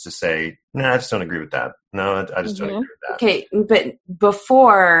me just to say, no, I just don't agree with that. No, I just don't agree with that. Okay, but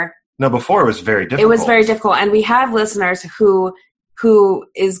before it was very difficult. It was very difficult, and we have listeners who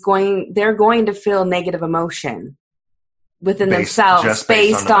they're going to feel negative emotion within themselves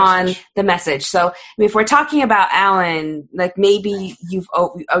based on the message. So I mean, if we're talking about Alan, like maybe you've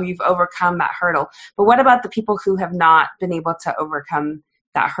overcome that hurdle, but what about the people who have not been able to overcome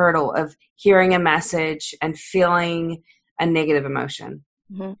that hurdle of hearing a message and feeling a negative emotion?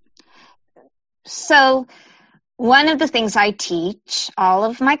 Mm-hmm. So one of the things I teach all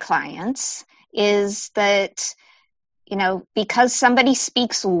of my clients is that, you know, because somebody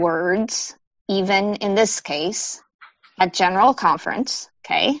speaks words, even in this case, at General Conference,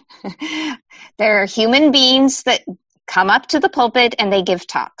 okay, there are human beings that come up to the pulpit and they give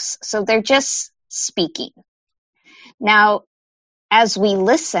talks. So they're just speaking. Now, as we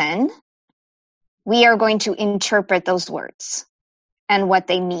listen, we are going to interpret those words and what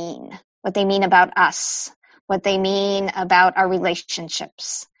they mean about us, what they mean about our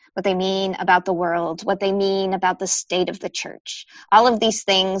relationships, what they mean about the world, what they mean about the state of the church. All of these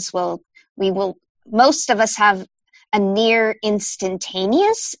things most of us have a near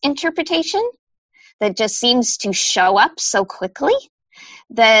instantaneous interpretation that just seems to show up so quickly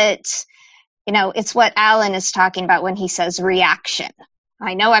that, you know, it's what Alan is talking about when he says reaction.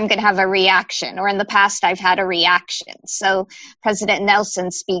 I know I'm going to have a reaction, or in the past I've had a reaction. So President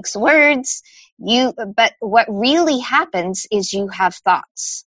Nelson speaks words, but what really happens is you have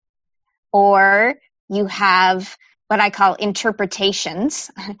thoughts, or you have what I call interpretations,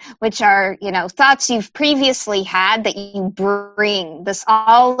 which are, thoughts you've previously had that you bring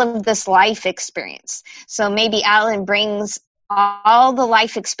all of this life experience. So maybe Alan brings all the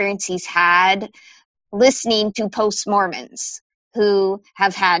life experience he's had listening to post-Mormons who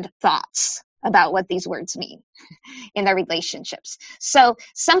have had thoughts about what these words mean in their relationships. So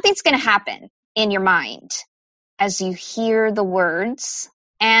something's going to happen in your mind as you hear the words,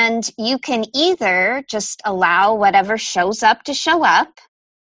 and you can either just allow whatever shows up to show up,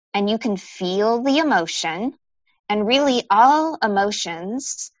 and you can feel the emotion, and really all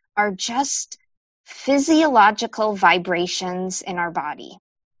emotions are just physiological vibrations in our body.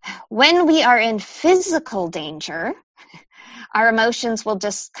 When we are in physical danger, our emotions will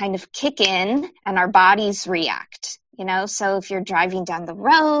just kind of kick in and our bodies react. So if you're driving down the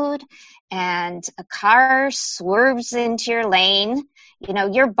road and a car swerves into your lane,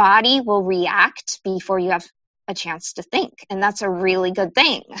 your body will react before you have a chance to think. And that's a really good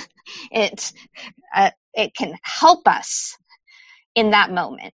thing. It can help us in that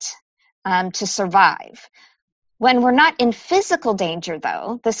moment to survive. When we're not in physical danger,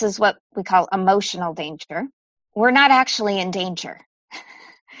 though, this is what we call emotional danger, we're not actually in danger.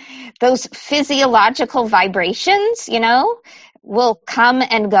 Those physiological vibrations, will come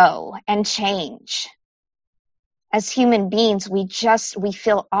and go and change. As human beings, we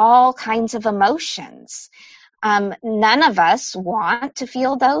feel all kinds of emotions. None of us want to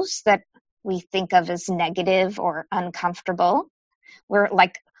feel those that we think of as negative or uncomfortable. We're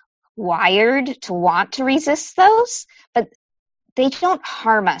wired to want to resist those, but they don't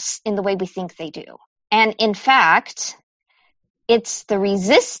harm us in the way we think they do. And in fact, it's the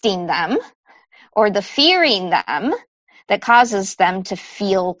resisting them or the fearing them that causes them to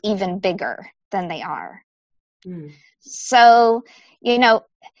feel even bigger than they are. Mm. So,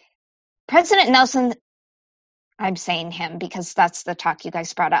 President Nelson, I'm saying him because that's the talk you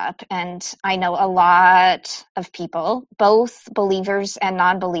guys brought up. And I know a lot of people, both believers and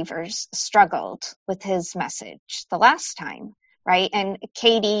non-believers, struggled with his message the last time. Right? And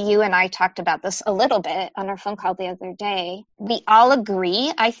Katie, you and I talked about this a little bit on our phone call the other day. We all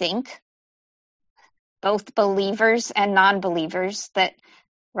agree, I think, both believers and non-believers, that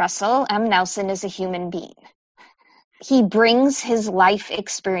Russell M. Nelson is a human being. He brings his life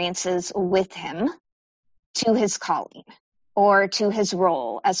experiences with him to his calling or to his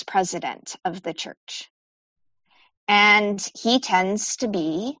role as president of the church. And he tends to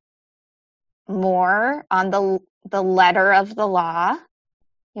be more on the letter of the law.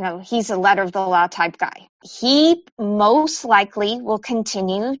 He's a letter of the law type guy. He most likely will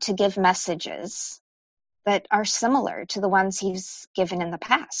continue to give messages that are similar to the ones he's given in the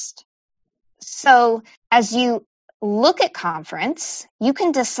past. So as you look at conference, you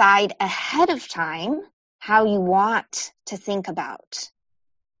can decide ahead of time how you want to think about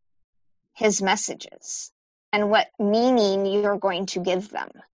his messages and what meaning you're going to give them.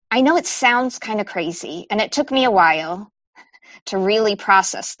 I know it sounds kind of crazy, and it took me a while to really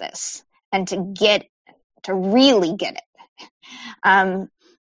process this and to really get it.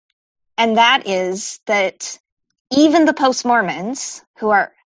 And that is that even the post-Mormons who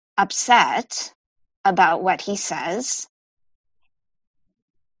are upset about what he says,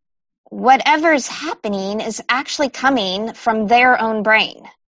 whatever's happening is actually coming from their own brain,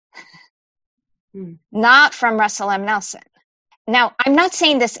 not from Russell M. Nelson. Now, I'm not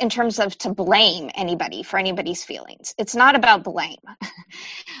saying this in terms of to blame anybody for anybody's feelings. It's not about blame.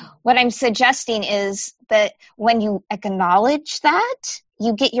 What I'm suggesting is that when you acknowledge that,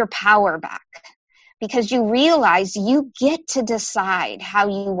 you get your power back because you realize you get to decide how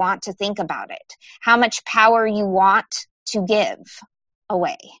you want to think about it, how much power you want to give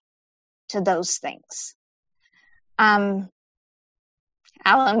away to those things. Alan,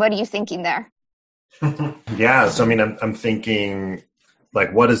 what are you thinking there? Yeah. So, I'm thinking,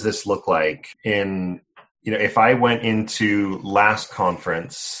 what does this look like if I went into last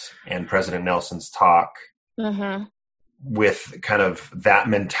conference and President Nelson's talk with kind of that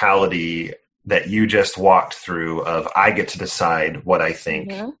mentality that you just walked through of, I get to decide what I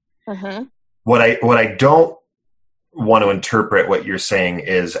think. What I don't want to interpret what you're saying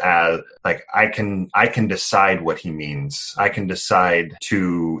is as I can decide what he means. I can decide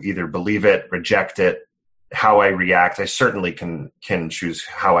to either believe it, reject it, how I react. I certainly can choose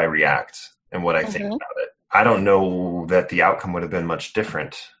how I react and what I think about it. I don't know that the outcome would have been much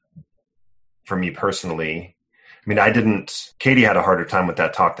different for me personally. Katie had a harder time with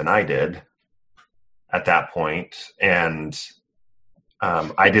that talk than I did at that point. And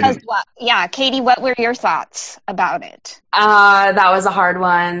Katie, what were your thoughts about it? That was a hard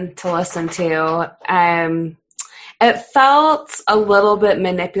one to listen to. And It felt a little bit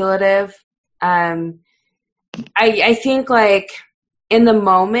manipulative. I think like in the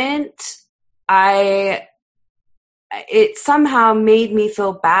moment, it somehow made me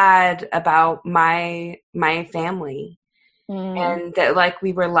feel bad about my family. And that like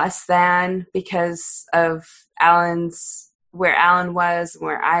we were less than because of where Alan was,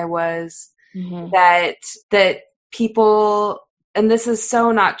 where I was, that people, and this is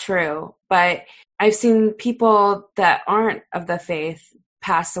so not true, but I've seen people that aren't of the faith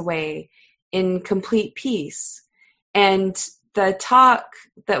pass away in complete peace. And the talk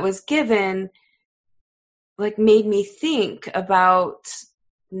that was given like made me think about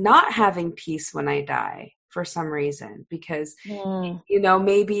not having peace when I die for some reason, because,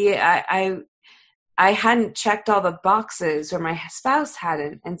 maybe I hadn't checked all the boxes or my spouse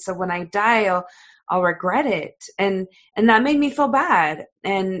hadn't. And so when I die, I'll regret it. And that made me feel bad.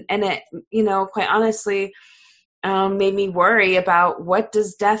 And it, quite honestly, made me worry about what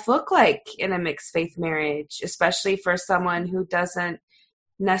does death look like in a mixed faith marriage, especially for someone who doesn't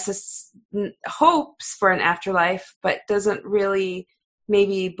hopes for an afterlife, but doesn't really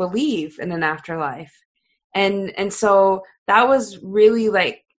maybe believe in an afterlife. And so that was really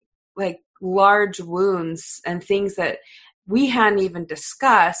like large wounds and things that we hadn't even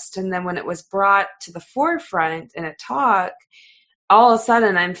discussed. And then when it was brought to the forefront in a talk, all of a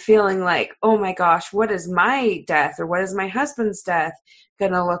sudden I'm feeling like, oh my gosh, what is my death or what is my husband's death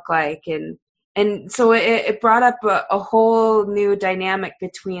going to look like? And so it brought up a whole new dynamic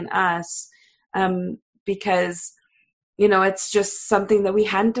between us, because, it's just something that we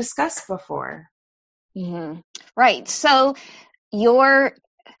hadn't discussed before. Mm-hmm. Right. So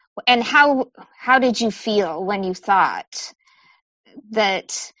how did you feel when you thought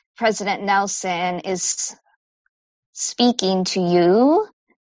that President Nelson is speaking to you,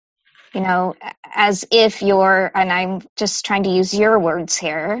 as if you're, and I'm just trying to use your words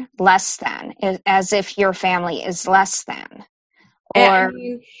here, less than, as if your family is less than? Or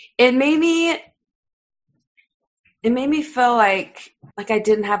it made me feel like I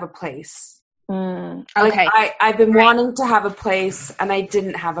didn't have a place. Okay. Like I've been wanting to have a place and I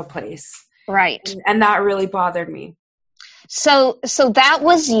didn't have a place. Right. And that really bothered me. So that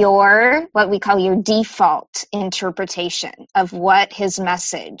was what we call your default interpretation of what his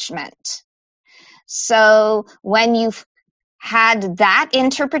message meant. So when you've had that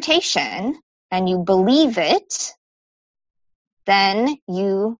interpretation and you believe it, then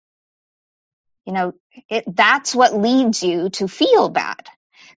that's what leads you to feel bad.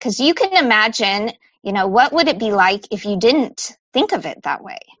 Because you can imagine, what would it be like if you didn't think of it that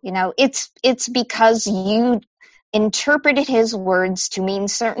way? It's because you interpreted his words to mean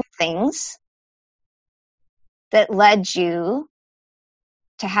certain things that led you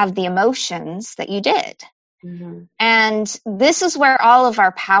to have the emotions that you did. Mm-hmm. And this is where all of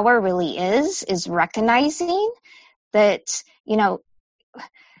our power really is recognizing that,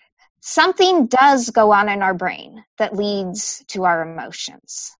 something does go on in our brain that leads to our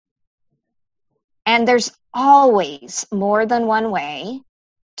emotions. And there's always more than one way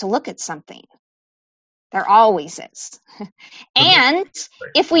to look at something. There always is. And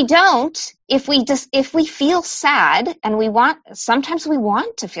if we feel sad and sometimes we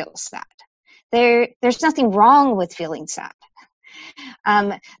want to feel sad. There's nothing wrong with feeling sad.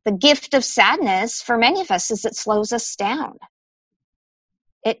 The gift of sadness for many of us is it slows us down.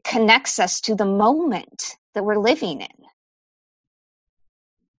 It connects us to the moment that we're living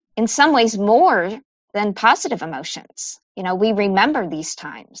in some ways more than positive emotions. We remember these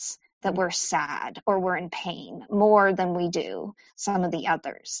times that we're sad or we're in pain more than we do some of the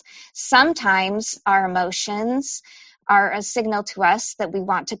others. Sometimes our emotions are a signal to us that we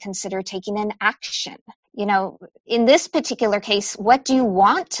want to consider taking an action. In this particular case, what do you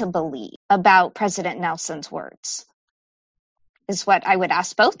want to believe about President Nelson's words? Is what I would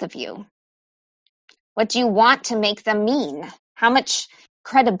ask both of you. What do you want to make them mean? How much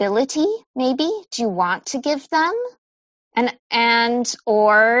credibility, maybe, do you want to give them?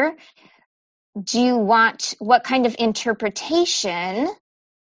 Or do you want, what kind of interpretation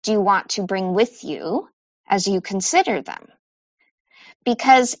do you want to bring with you as you consider them?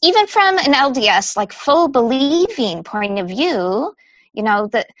 Because even from an LDS, like full believing point of view,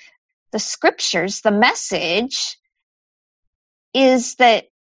 the scriptures, the message is that,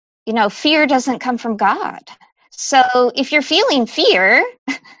 fear doesn't come from God. So if you're feeling fear,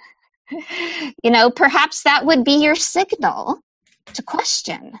 perhaps that would be your signal to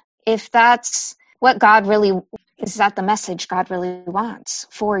question if that's what is that the message God really wants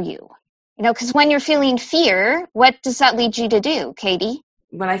for you? Because when you're feeling fear, what does that lead you to do, Katie?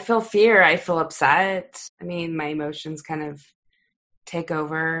 when I feel fear, I feel upset. I mean, my emotions kind of take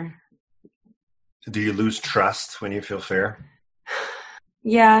over. Do you lose trust when you feel fear?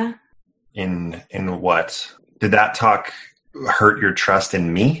 Yeah. In what? Did that talk hurt your trust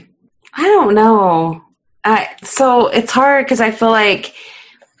in me? I don't know. So it's hard because I feel like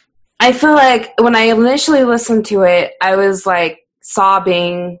when I initially listened to it, I was like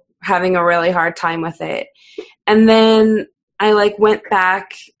sobbing, having a really hard time with it. And then I like went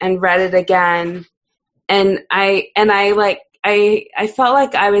back and read it again, and I felt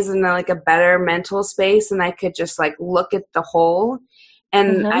like I was in a better mental space, and I could just like look at the whole,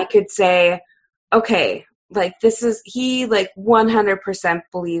 and I could say, okay, like he 100%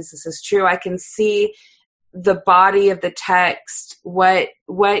 believes this is true. I can see the body of the text, what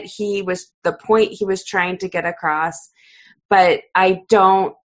the point he was trying to get across, but I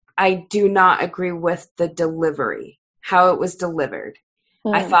do not agree with the delivery, how it was delivered.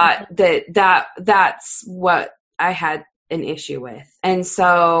 Mm-hmm. I thought that's what I had an issue with. And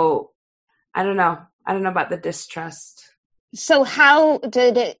so I don't know about the distrust. So how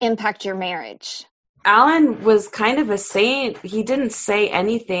did it impact your marriage? Alan was kind of a saint. He didn't say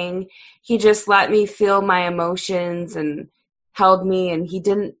anything. He just let me feel my emotions and held me, and he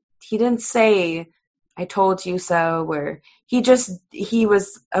didn't say, I told you so, or he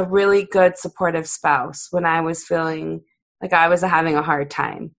was a really good supportive spouse when I was feeling like I was having a hard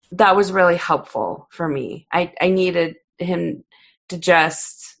time. That was really helpful for me. I needed him to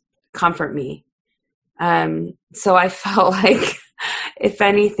just comfort me. So I felt like, if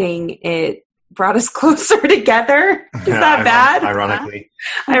anything, it brought us closer together. Is that bad?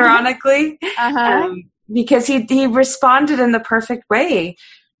 Ironically. Because he responded in the perfect way.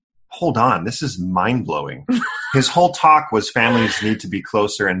 Hold on. This is mind-blowing. His whole talk was families need to be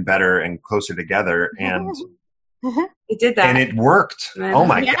closer and better and closer together. And he did that. And it worked. Oh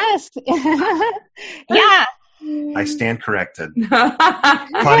my God. Yes. Yeah. I stand corrected.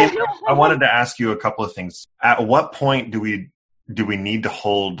 Claudia, I wanted to ask you a couple of things. At what point do we need to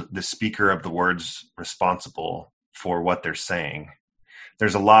hold the speaker of the words responsible for what they're saying?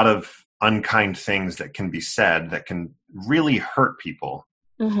 There's a lot of unkind things that can be said that can really hurt people.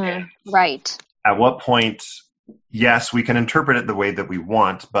 Mm-hmm. Right. At what point, yes, we can interpret it the way that we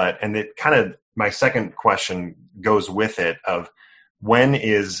want, and it kind of, my second question goes with it of, when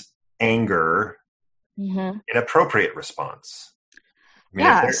is anger an appropriate response? I mean,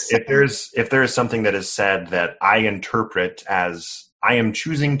 yes. if there is something that is said that I interpret as, I am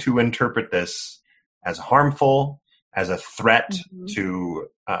choosing to interpret this as harmful, as a threat to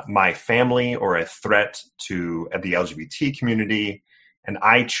my family, or a threat to the LGBT community, and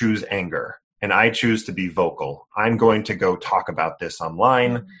I choose anger, and I choose to be vocal. I'm going to go talk about this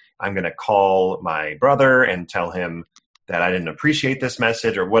online. I'm going to call my brother and tell him that I didn't appreciate this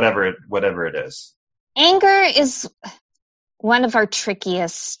message, or whatever it is. Anger is one of our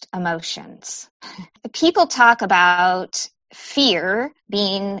trickiest emotions. People talk about fear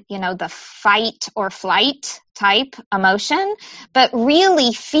being, the fight or flight type emotion, but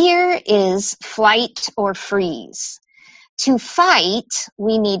really fear is flight or freeze. To fight,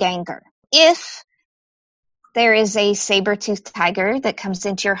 we need anger. If there is a saber-toothed tiger that comes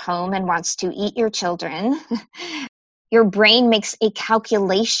into your home and wants to eat your children, your brain makes a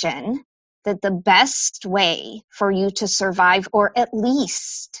calculation that the best way for you to survive, or at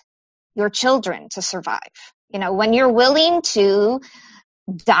least your children to survive, when you're willing to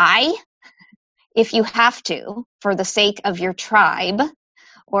die, if you have to, for the sake of your tribe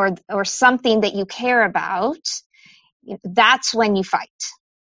or something that you care about, that's when you fight,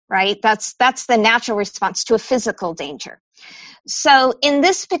 right? That's the natural response to a physical danger. So in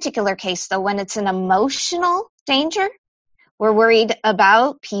this particular case, though, when it's an emotional danger, we're worried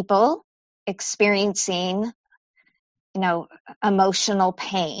about people experiencing, emotional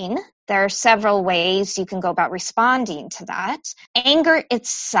pain. There are several ways you can go about responding to that. Anger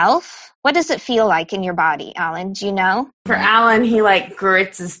itself, what does it feel like in your body, Alan? Do you know? For Alan, he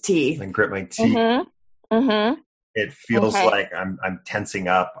grits his teeth. I grit my teeth. It feels like I'm tensing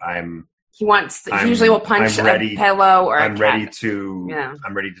up. He usually will punch a pillow or I'm ready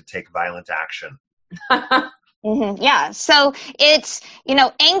to take violent action. Yeah. So it's,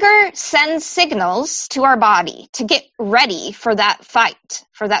 anger sends signals to our body to get ready for that fight,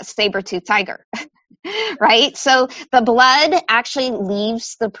 for that saber-toothed tiger, right? So the blood actually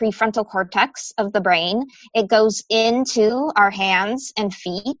leaves the prefrontal cortex of the brain. It goes into our hands and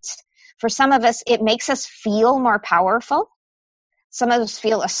feet. For some of us, it makes us feel more powerful. Some of us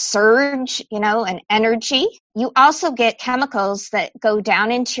feel a surge, an energy. You also get chemicals that go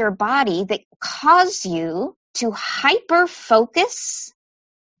down into your body that cause you to hyper-focus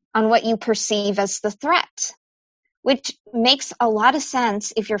on what you perceive as the threat, which makes a lot of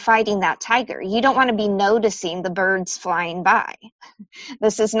sense if you're fighting that tiger. You don't want to be noticing the birds flying by.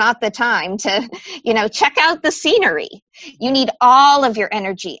 This is not the time to, check out the scenery. You need all of your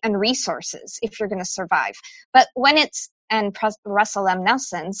energy and resources if you're going to survive. But when and Russell M.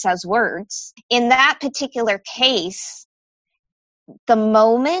 Nelson says words, in that particular case, the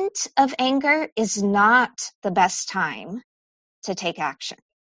moment of anger is not the best time to take action.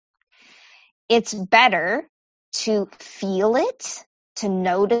 It's better to feel it, to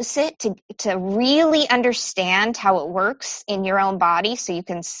notice it, to really understand how it works in your own body so you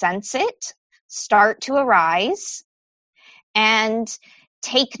can sense it, start to arise, and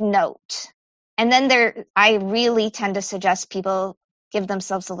take note. And then I really tend to suggest people give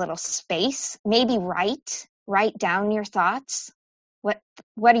themselves a little space, maybe write down your thoughts.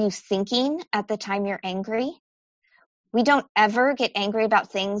 What are you thinking at the time you're angry? We don't ever get angry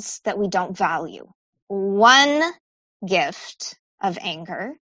about things that we don't value. One gift of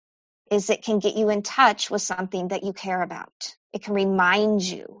anger is it can get you in touch with something that you care about. It can remind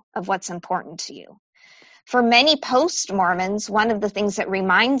you of what's important to you. For many post-Mormons, one of the things that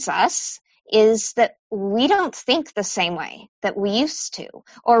reminds us is that we don't think the same way that we used to,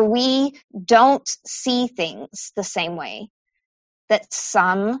 or we don't see things the same way that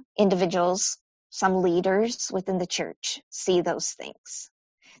some individuals, some leaders within the church see those things.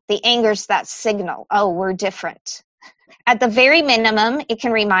 The anger's that signal, oh, we're different. At the very minimum, it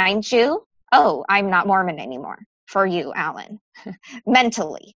can remind you, oh, I'm not Mormon anymore for you, Alan,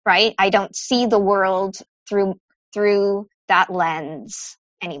 mentally, right? I don't see the world through that lens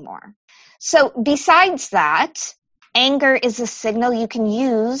anymore. So besides that, anger is a signal you can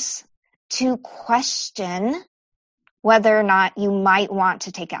use to question whether or not you might want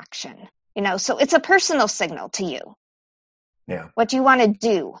to take action. So it's a personal signal to you. Yeah. What do you want to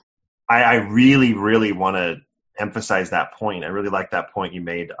do? I really, really want to emphasize that point. I really like that point you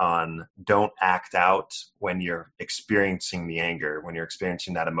made on don't act out when you're experiencing the anger, when you're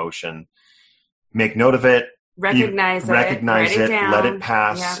experiencing that emotion. Make note of it. Recognize it. Let it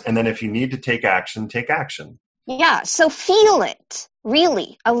pass. Yeah. And then if you need to take action, take action. Yeah. So feel it.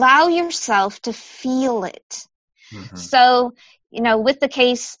 Really. Allow yourself to feel it. Mm-hmm. So, with the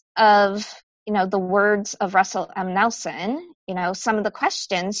case of, the words of Russell M. Nelson, some of the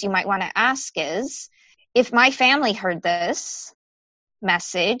questions you might want to ask is, if my family heard this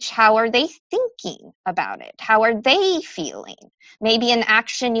message, how are they thinking about it? How are they feeling? Maybe an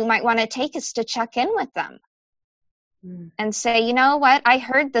action you might want to take is to check in with them and say, you know what? I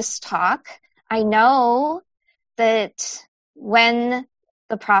heard this talk. I know that when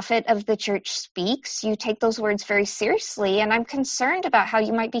the prophet of the church speaks, you take those words very seriously, and I'm concerned about how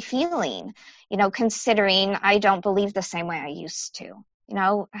you might be feeling, considering I don't believe the same way I used to.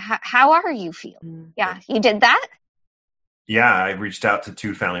 How are you feeling? Yeah, you did that? Yeah, I reached out to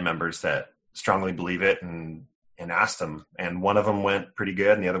 2 family members that strongly believe it and asked them, and one of them went pretty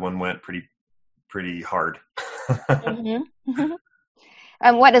good, and the other one went pretty hard. Mm-hmm. Mm-hmm.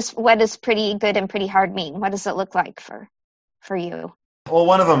 And what does pretty good and pretty hard mean? What does it look like for you? Well,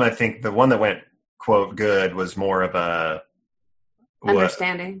 one of them, I think the one that went, quote, good was more of a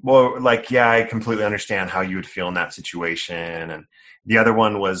understanding. Well, I completely understand how you would feel in that situation. And the other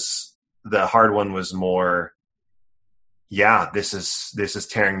one the hard one was more, this is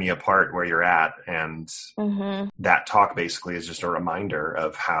tearing me apart where you're at. And mm-hmm. that talk basically is just a reminder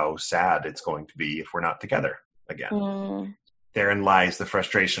of how sad it's going to be if we're not together again. Mm. Therein lies the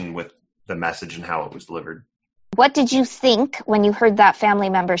frustration with the message and how it was delivered. What did you think when you heard that family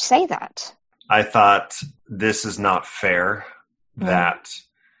member say that? I thought, this is not fair that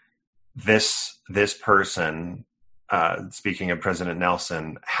this person, speaking of President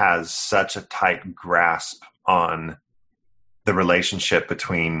Nelson, has such a tight grasp on the relationship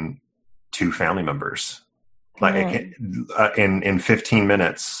between 2 family members. In 15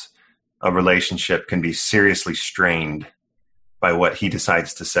 minutes, a relationship can be seriously strained by what he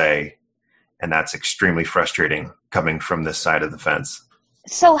decides to say. And that's extremely frustrating coming from this side of the fence.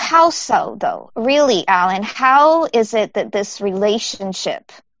 So how so, though? Really, Alan, how is it that this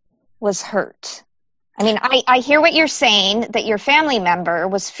relationship was hurt? I mean, I hear what you're saying, that your family member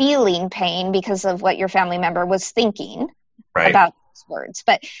was feeling pain because of what your family member was thinking about those words.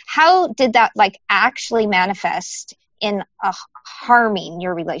 But how did that actually manifest in harming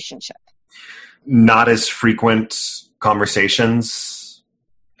your relationship? Not as frequent conversations.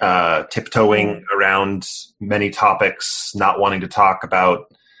 Tiptoeing around many topics, not wanting to talk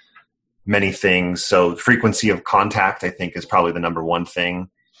about many things. So frequency of contact, I think, is probably the number one thing.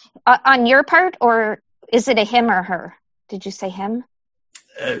 On your part, or is it a him or her? Did you say him?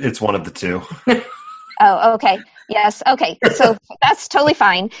 It's one of the two. Oh, okay. Yes. Okay. So that's totally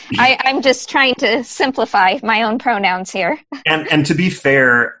fine. I'm just trying to simplify my own pronouns here. And to be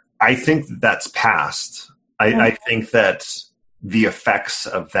fair, I think that's past. I think that the effects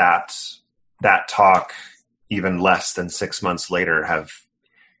of that talk, even less than 6 months later, have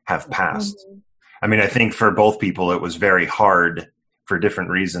passed. Mm-hmm. I mean, I think for both people, it was very hard for different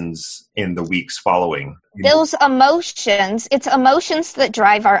reasons in the weeks following. Those emotions, it's emotions that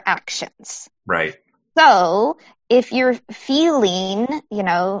drive our actions. Right. So if you're feeling,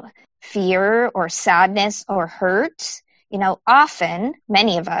 fear or sadness or hurt, often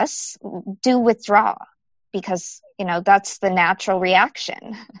many of us do withdraw because, that's the natural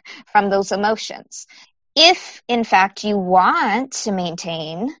reaction from those emotions. If, in fact, you want to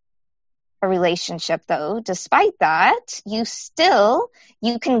maintain a relationship, though, despite that, you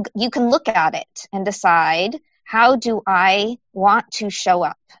can look at it and decide, how do I want to show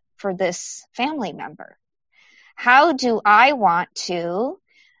up for this family member? How do I want to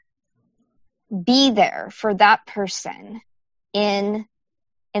be there for that person in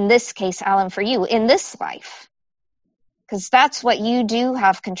this case, Alan, for you, in this life? Because that's what you do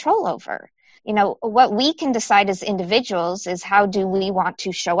have control over. What we can decide as individuals is, how do we want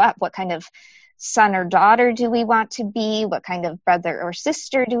to show up? What kind of son or daughter do we want to be? What kind of brother or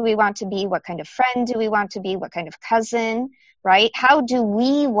sister do we want to be? What kind of friend do we want to be? What kind of cousin, right? How do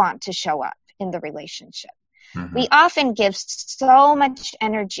we want to show up in the relationship? Mm-hmm. We often give so much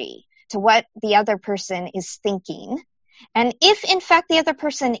energy to what the other person is thinking. And if, in fact, the other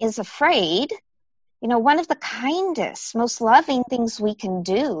person is afraid, one of the kindest, most loving things we can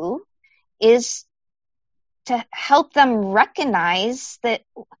do is to help them recognize that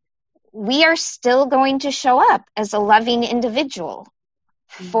we are still going to show up as a loving individual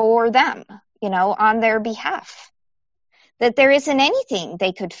for them, on their behalf. That there isn't anything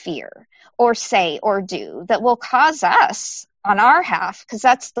they could fear or say or do that will cause us on our half, because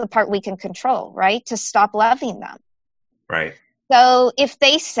that's the part we can control, right? To stop loving them. Right. So if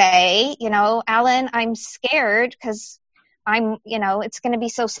they say, Alan, I'm scared because it's going to be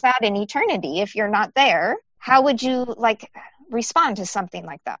so sad in eternity if you're not there, how would you respond to something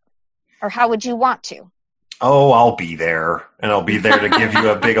like that? Or how would you want to? Oh, I'll be there, and I'll be there to give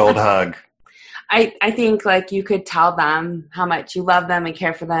you a big old hug. I think you could tell them how much you love them and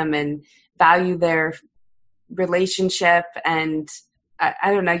care for them and value their relationship, and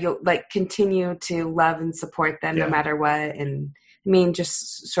I don't know, you'll continue to love and support them no matter what. And I mean,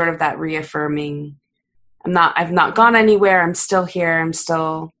 just sort of that reaffirming, I've not gone anywhere. I'm still here.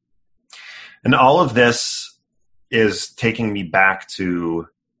 And all of this is taking me back to,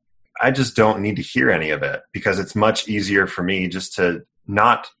 I just don't need to hear any of it, because it's much easier for me just to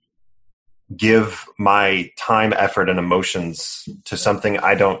not give my time, effort, and emotions to something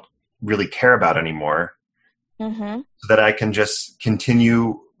I don't really care about anymore. Mm-hmm. So that I can just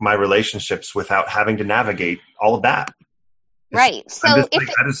continue my relationships without having to navigate all of that. Right. So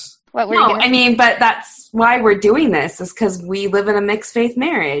but that's why we're doing this, is because we live in a mixed faith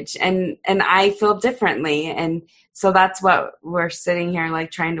marriage, and I feel differently. And so that's what we're sitting here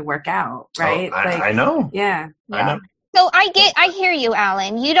trying to work out. Right. Oh, I know. Yeah. I know. So I hear you,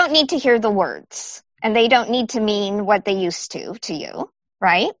 Alan. You don't need to hear the words, and they don't need to mean what they used to you.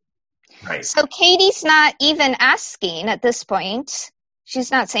 Right. Right. So Katie's not even asking at this point. She's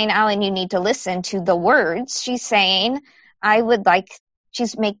not saying, Alan, you need to listen to the words. She's saying,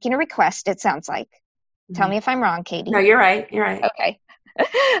 she's making a request, it sounds like. Mm-hmm. Tell me if I'm wrong, Katie. No, you're right. You're right. Okay.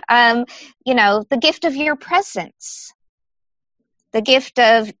 The gift of your presence. The gift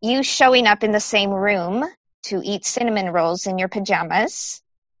of you showing up in the same room to eat cinnamon rolls in your pajamas.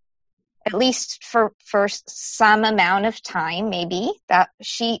 At least for some amount of time, maybe, that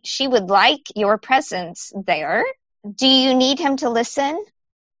she would like your presence there. Do you need him to listen,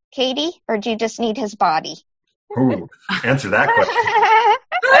 Katie, or do you just need his body? Ooh, answer that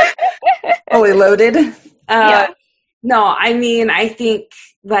question. Fully loaded. Yeah. No, I mean, I think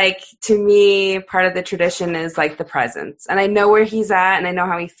to me, part of the tradition is the presence, and I know where he's at, and I know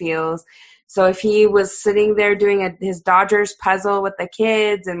how he feels. So if he was sitting there doing his Dodgers puzzle with the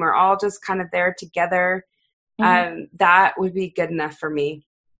kids, and we're all just kind of there together, that would be good enough for me.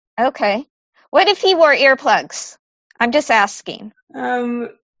 Okay. What if he wore earplugs? I'm just asking.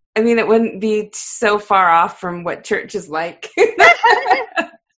 I mean, it wouldn't be so far off from what church is like.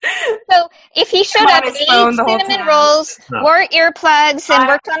 So if he showed up, ate cinnamon rolls, wore earplugs, and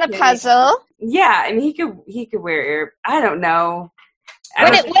worked on a puzzle. Yeah, I mean, he could wear I don't know.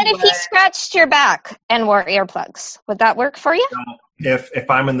 What if he scratched your back and wore earplugs? Would that work for you? If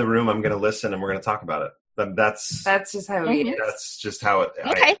I'm in the room, I'm going to listen, and we're going to talk about it. That's just how he is. That's just how it.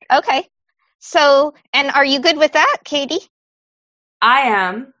 Okay. So, and are you good with that, Katie? I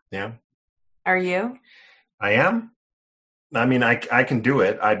am. Yeah. Are you? I am. I mean, I can do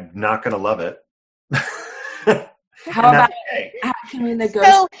it. I'm not going to love it. How about how can we negotiate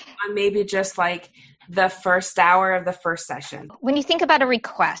on maybe just like the first hour of the first session? When you think about a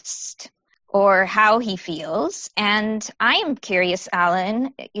request or how he feels, and I am curious,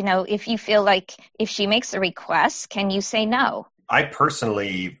 Alan, if you feel like if she makes a request, can you say no? I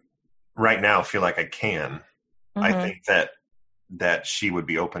personally, right now, feel like I can. Mm-hmm. I think that she would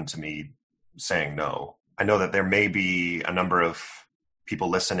be open to me saying no. I know that there may be a number of people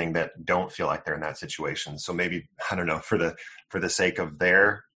listening that don't feel like they're in that situation. So maybe, I don't know, for the sake of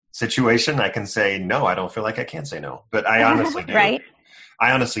their situation, I can say, no, I don't feel like I can say no. But I honestly do. Right.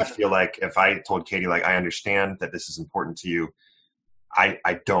 I honestly feel like if I told Katie, like, I understand that this is important to you,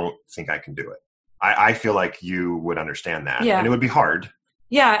 I don't think I can do it. I feel like you would understand that. Yeah. And it would be hard.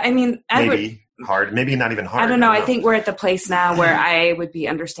 Yeah, I mean, hard, maybe not even hard. I don't know. I think we're at the place now where I would be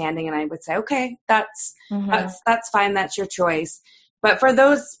understanding and I would say, okay, that's fine. That's your choice. But for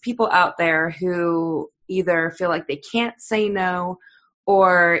those people out there who either feel like they can't say no,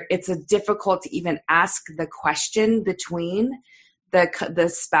 or it's difficult to even ask the question between the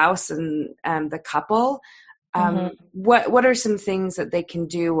spouse and the couple, what are some things that they can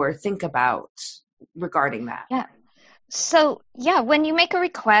do or think about regarding that? Yeah. So, when you make a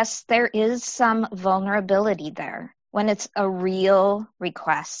request, there is some vulnerability there when it's a real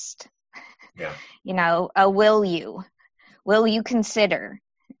request. Yeah. Will you consider?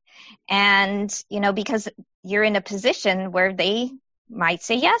 And, because you're in a position where they might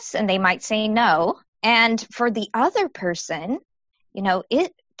say yes and they might say no. And for the other person,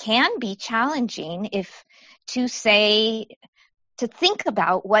 it can be challenging to think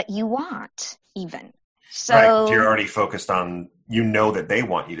about what you want even. So right. You're already focused on, that they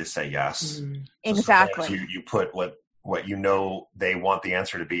want you to say yes. Mm-hmm. Exactly. So you put what they want the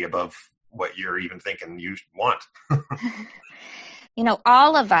answer to be above what you're even thinking you want.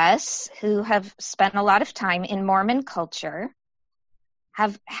 All of us who have spent a lot of time in Mormon culture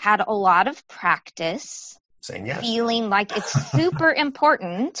have had a lot of practice saying yes, feeling like it's super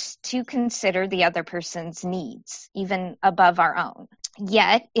important to consider the other person's needs, even above our own.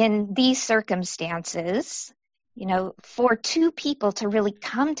 Yet, in these circumstances, for two people to really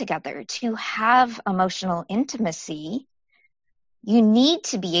come together, to have emotional intimacy, you need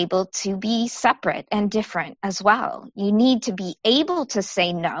to be able to be separate and different as well. You need to be able to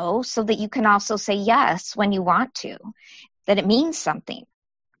say no so that you can also say yes when you want to, that it means something,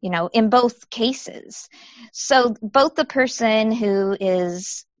 in both cases. So both the person who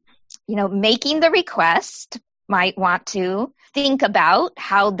is, making the request might want to think about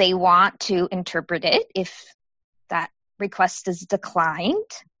how they want to interpret it if that request is declined.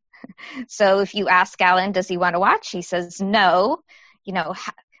 So if you ask Alan, does he want to watch? He says no.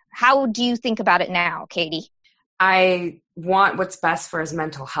 How do you think about it now, Katie? I want what's best for his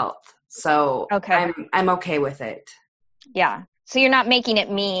mental health. So okay. I'm okay with it. Yeah. So you're not making it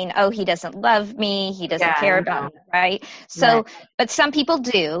mean, oh, he doesn't love me, he doesn't care about me, right? So, right. But some people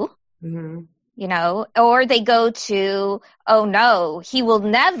do, or they go to, oh no, he will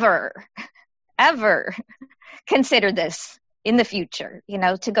never, ever consider this in the future,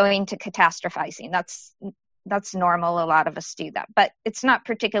 to going to catastrophizing. That's normal. A lot of us do that, but it's not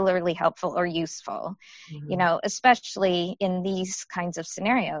particularly helpful or useful, especially in these kinds of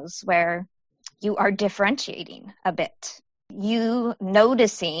scenarios where you are differentiating a bit. You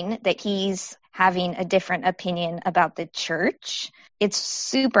noticing that he's having a different opinion about the church. It's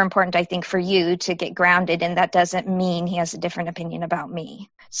super important, I think, for you to get grounded, and that doesn't mean he has a different opinion about me.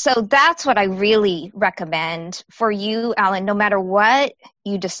 So that's what I really recommend for you, Alan, no matter what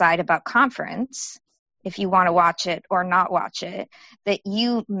you decide about conference, if you want to watch it or not watch it, that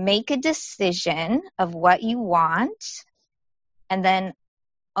you make a decision of what you want and then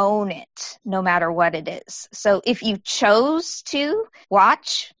own it no matter what it is. So if you chose to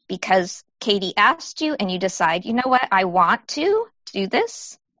watch because Katie asked you and you decide, you know what, I want to do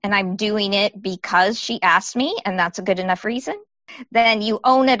this and I'm doing it because she asked me and that's a good enough reason, then you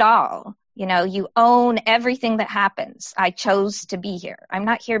own it all. You own everything that happens. I chose to be here. I'm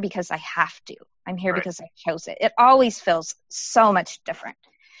not here because I have to. I'm here because I chose it. It always feels so much different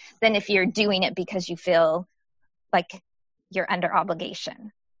than if you're doing it because you feel like you're under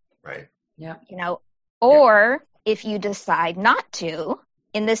obligation. Right. Yeah. Or if you decide not to,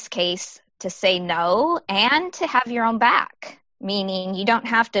 in this case, to say no and to have your own back, meaning you don't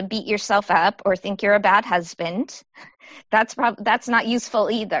have to beat yourself up or think you're a bad husband That's not useful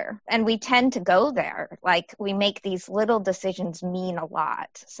either. And we tend to go there. Like, we make these little decisions mean a lot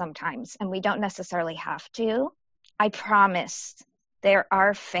sometimes, and we don't necessarily have to. I promise there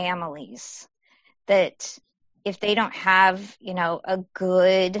are families that if they don't have, a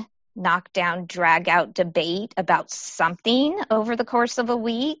good knockdown, drag out debate about something over the course of a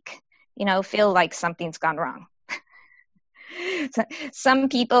week, feel like something's gone wrong. Some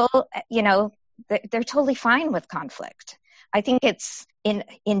people, they're totally fine with conflict. I think it's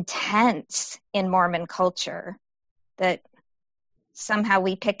intense in Mormon culture that somehow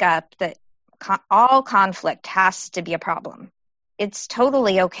we pick up that all conflict has to be a problem. It's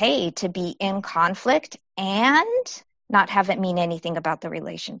totally okay to be in conflict and not have it mean anything about the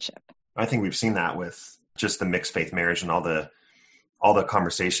relationship. I think we've seen that with just the mixed faith marriage and all the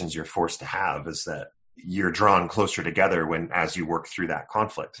conversations you're forced to have, is that you're drawn closer together as you work through that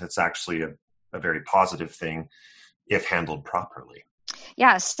conflict. It's actually a very positive thing if handled properly.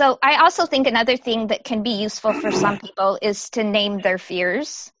 Yeah. So I also think another thing that can be useful for some people is to name their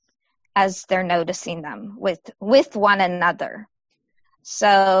fears as they're noticing them with one another.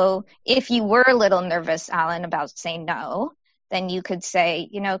 So if you were a little nervous, Alan, about saying no, then you could say,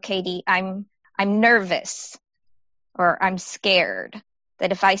 Katie, I'm nervous, or I'm scared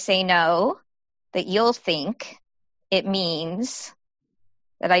that if I say no, that you'll think it means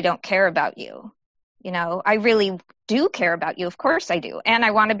that I don't care about you. I really do care about you. Of course I do. And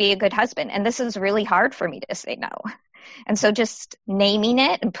I want to be a good husband. And this is really hard for me to say no. And so just naming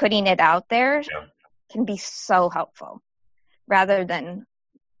it and putting it out there can be so helpful, rather than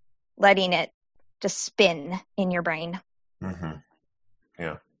letting it just spin in your brain. Mm-hmm.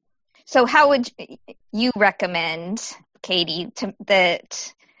 Yeah. So how would you recommend, Katie,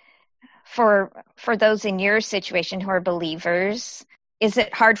 that for those in your situation who are believers, is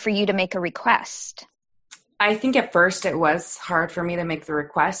it hard for you to make a request? I think at first it was hard for me to make the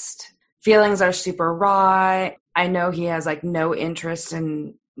request. Feelings are super raw. I know he has no interest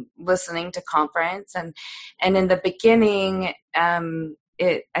in listening to conference. And in the beginning,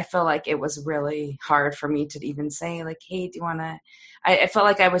 I feel like it was really hard for me to even say hey, do you want to, I felt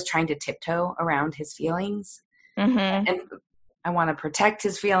like I was trying to tiptoe around his feelings. Mm-hmm. And I want to protect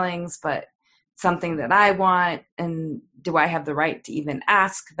his feelings, but something that I want, and do I have the right to even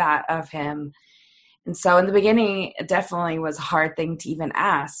ask that of him? And so in the beginning, it definitely was a hard thing to even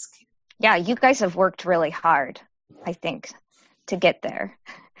ask. Yeah, you guys have worked really hard, I think, to get there.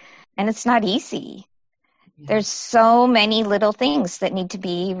 And it's not easy. Yeah. There's so many little things that need to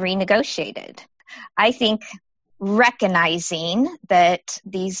be renegotiated. I think recognizing that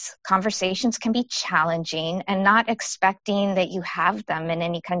these conversations can be challenging and not expecting that you have them in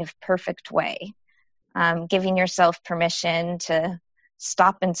any kind of perfect way. Giving yourself permission to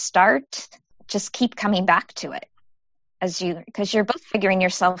stop and start, just keep coming back to it because you're both figuring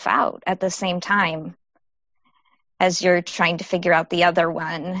yourself out at the same time as you're trying to figure out the other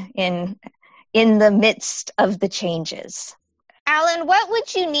one in the midst of the changes. Alan, what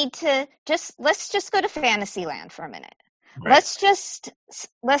would you need to let's just go to Fantasyland for a minute. Right.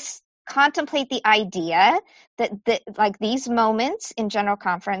 Let's contemplate the idea that these moments in general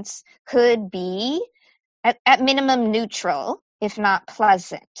conference could be at minimum neutral, if not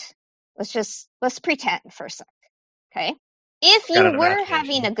pleasant. Let's pretend for a sec. Okay. If you were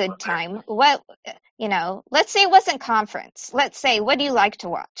having a good time, let's say it wasn't conference. Let's say, what do you like to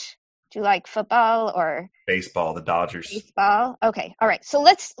watch? Do you like football or baseball? The Dodgers. Baseball. Okay. All right. So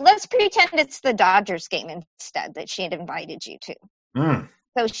let's pretend it's the Dodgers game instead that she had invited you to. Mm.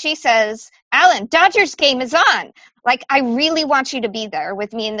 So she says, Alan, Dodgers game is on. I really want you to be there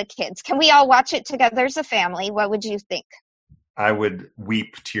with me and the kids. Can we all watch it together as a family? What would you think? I would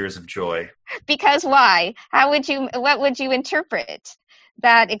weep tears of joy. Because why? What would you interpret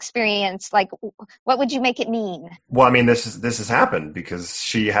that experience? What would you make it mean? Well, I mean, this has happened because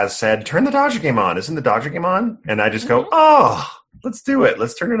she has said, turn the Dodger game on. Isn't the Dodger game on? And I just go, let's do it.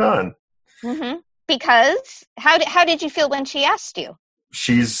 Let's turn it on. Mm-hmm. Because how did you feel when she asked you?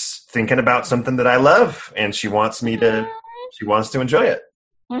 She's thinking about something that I love, and she wants to enjoy it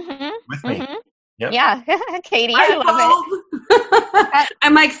with me. Mm-hmm. Yep. Yeah, Katie, I love it.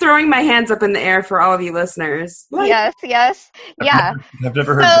 I'm throwing my hands up in the air for all of you listeners. Yes, yeah. I've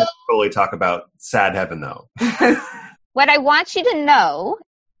never heard Jeff Foley talk about sad heaven, though. What I want you to know,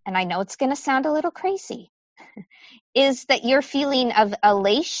 and I know it's going to sound a little crazy, is that your feeling of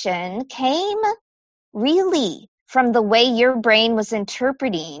elation came really from the way your brain was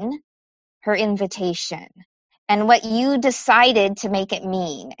interpreting her invitation and what you decided to make it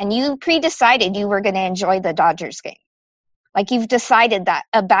mean. And you pre-decided you were going to enjoy the Dodgers game. You've decided that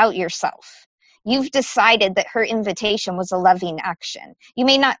about yourself. You've decided that her invitation was a loving action. You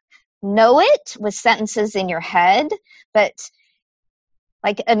may not know it with sentences in your head, but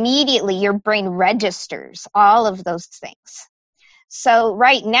like immediately your brain registers all of those things. So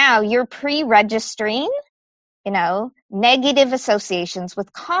right now you're pre-registering, negative associations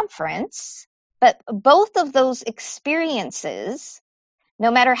with conference, but both of those experiences, no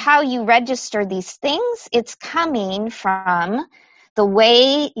matter how you register these things, it's coming from the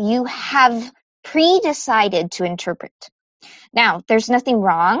way you have pre-decided to interpret. Now, there's nothing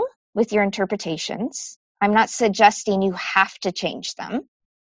wrong with your interpretations. I'm not suggesting you have to change them.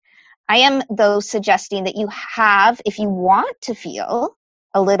 I am, though, suggesting that you have, if you want to feel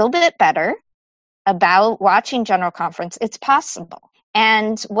a little bit better about watching General Conference, it's possible.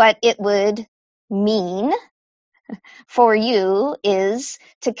 And what it would mean for you is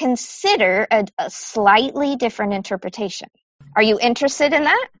to consider a slightly different interpretation. Are you interested in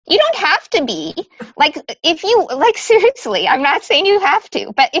that? You don't have to be. Seriously, I'm not saying you have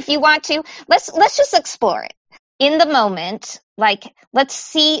to, but if you want to, let's just explore it. In the moment, let's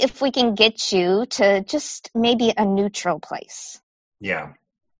see if we can get you to just maybe a neutral place. Yeah.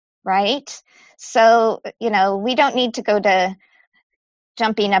 Right? So, we don't need to go to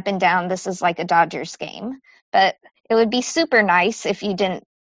jumping up and down. This is like a Dodgers game, but it would be super nice if you didn't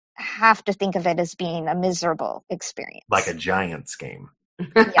have to think of it as being a miserable experience. Like a Giants game.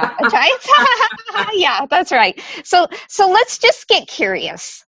 Yeah, a Giants. Yeah, that's right. So let's just get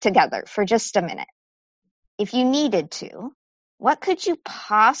curious together for just a minute. If you needed to, what could you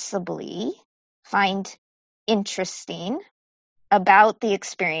possibly find interesting about the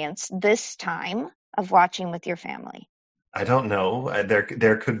experience this time of watching with your family? I don't know.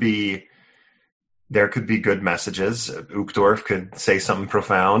 There could be good messages. Uchtdorf could say something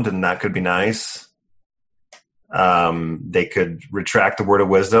profound, and that could be nice. They could retract the word of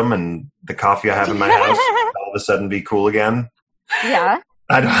wisdom, and the coffee I have in my house all of a sudden be cool again. Yeah.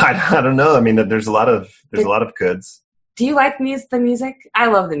 I don't know. I mean, there's a lot of goods. Do you like the music? I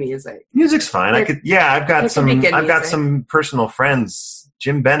love the music. Music's fine. I've got some personal friends.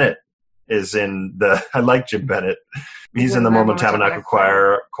 Jim Bennett is in I like Jim Bennett. He's in the Mormon Tabernacle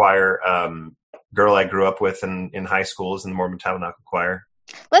Choir. Girl I grew up with in high school is in the Mormon Tabernacle Choir.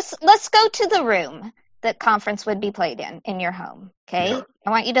 Let's go to the room that Conference would be played in your home. Okay. Yeah. I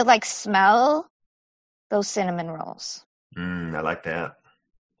want you to smell those cinnamon rolls. I like that.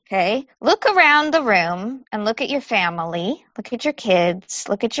 Okay. Look around the room and look at your family. Look at your kids.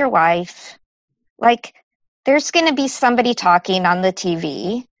 Look at your wife. There's going to be somebody talking on the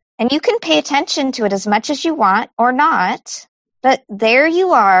TV, and you can pay attention to it as much as you want or not. But there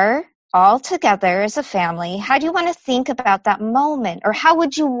you are, all together as a family. How do you want to think about that moment? Or how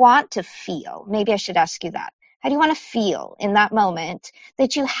would you want to feel? Maybe I should ask you that. How do you want to feel in that moment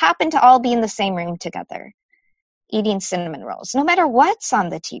that you happen to all be in the same room together, eating cinnamon rolls, no matter what's on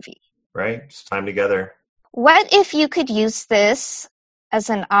the TV? Right. It's time together. What if you could use this as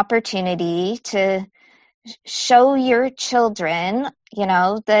an opportunity to show your children,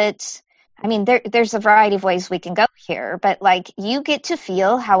 that, there's a variety of ways we can go here, but you get to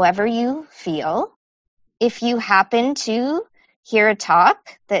feel however you feel. If you happen to hear a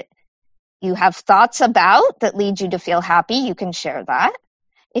talk that you have thoughts about that lead you to feel happy, you can share that.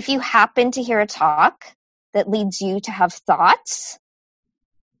 If you happen to hear a talk that leads you to have thoughts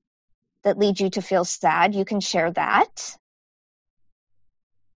that lead you to feel sad, you can share that.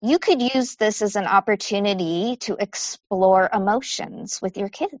 You could use this as an opportunity to explore emotions with your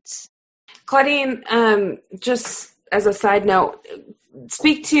kids. Claudine, just as a side note,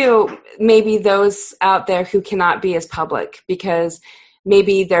 speak to maybe those out there who cannot be as public because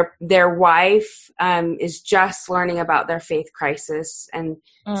maybe their wife is just learning about their faith crisis, and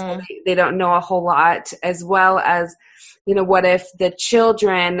so they don't know a whole lot, as well as, what if the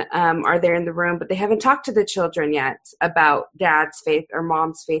children are there in the room, but they haven't talked to the children yet about dad's faith or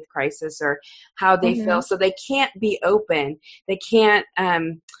mom's faith crisis or how they feel. So they can't be open. They can't,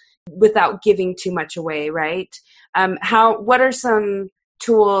 without giving too much away, right? What are some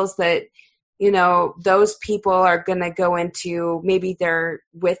tools that, those people are going to go into? Maybe they're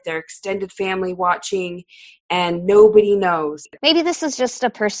with their extended family watching and nobody knows. Maybe this is just a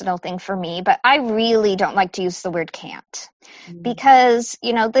personal thing for me, but I really don't like to use the word can't because,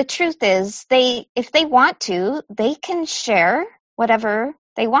 the truth is if they want to, they can share whatever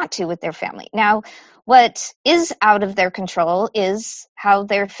they want to with their family. Now, what is out of their control is how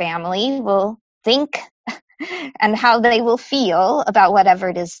their family will think and how they will feel about whatever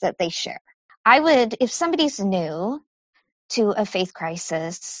it is that they share. If somebody's new to a faith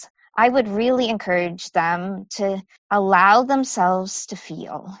crisis, I would really encourage them to allow themselves to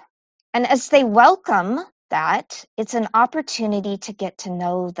feel. And as they welcome that, it's an opportunity to get to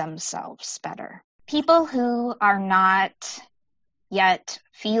know themselves better. People who are not yet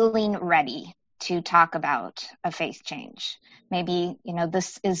feeling ready to talk about a faith change. Maybe,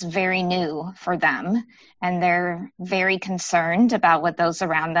 this is very new for them and they're very concerned about what those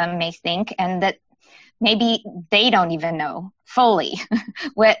around them may think, and that maybe they don't even know fully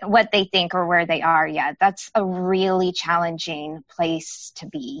what they think or where they are yet. That's a really challenging place to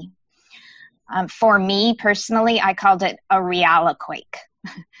be. For me personally, I called it a realiquake.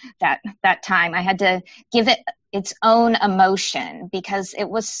 that time I had to give it its own emotion because it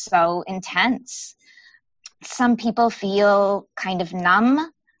was so intense. Some people feel kind of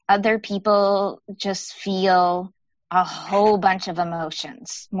numb. Other people just feel a whole bunch of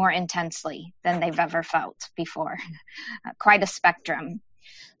emotions more intensely than they've ever felt before. Quite a spectrum.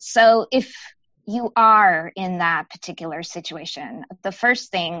 So if you are in that particular situation, the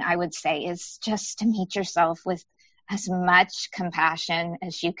first thing I would say is just to meet yourself with as much compassion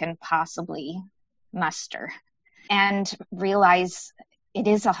as you can possibly muster, and realize it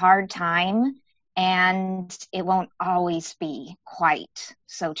is a hard time and it won't always be quite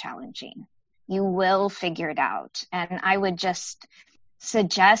so challenging. You will figure it out. And I would just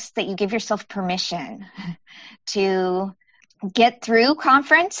suggest that you give yourself permission to get through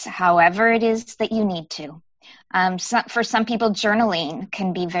conference however it is that you need to. For some people, journaling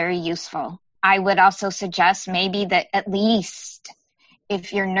can be very useful. I would also suggest maybe that at least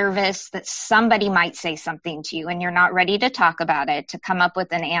if you're nervous that somebody might say something to you and you're not ready to talk about it, to come up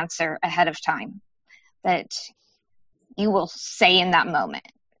with an answer ahead of time that you will say in that moment,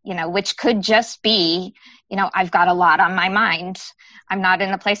 which could just be, I've got a lot on my mind. I'm not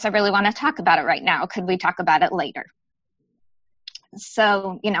in a place I really want to talk about it right now. Could we talk about it later?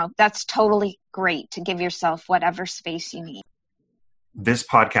 So, that's totally great to give yourself whatever space you need. This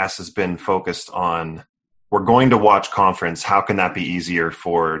podcast has been focused on, we're going to watch conference. How can that be easier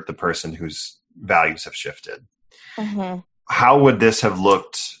for the person whose values have shifted? Mm-hmm. How would this have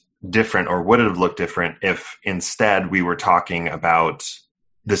looked different, or would it have looked different if instead we were talking about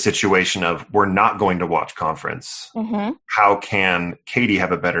the situation of, we're not going to watch conference? Mm-hmm. How can Katie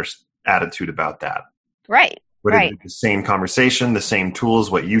have a better attitude about that? Right. Would it be the same conversation, the same tools,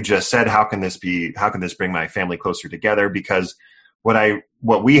 what you just said? How can this bring my family closer together? Because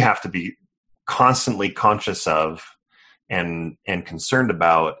what we have to be constantly conscious of and concerned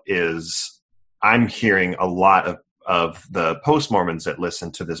about is, I'm hearing a lot of the post-Mormons that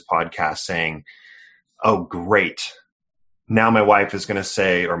listen to this podcast saying, oh, great. Now my wife is going to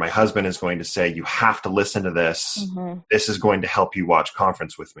say, or my husband is going to say, you have to listen to this. Mm-hmm. This is going to help you watch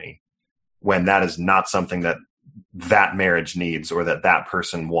conference with me. When that is not something that marriage needs or that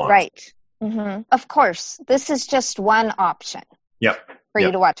person wants. Right. Mm-hmm. Of course. This is just one option. Yep. For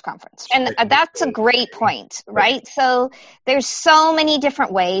you to watch conference. And that's a great point, right? So there's so many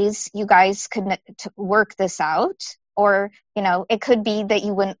different ways you guys could work this out. Or, it could be that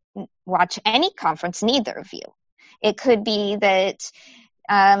you wouldn't watch any conference, neither of you. It could be that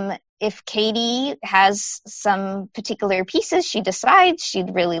if Katie has some particular pieces she decides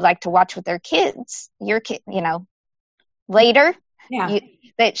she'd really like to watch with their kids, later,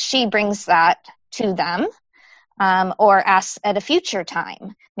 that she brings that to them. Or asks at a future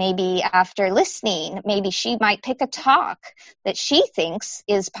time. Maybe after listening, maybe she might pick a talk that she thinks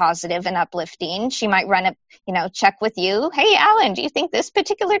is positive and uplifting. She might run check with you. Hey, Alan, do you think this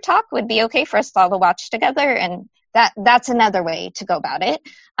particular talk would be okay for us all to watch together? And that's another way to go about it.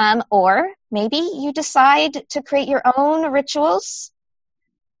 Or maybe you decide to create your own rituals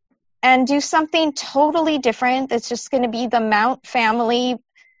and do something totally different. That's just going to be the Mount family.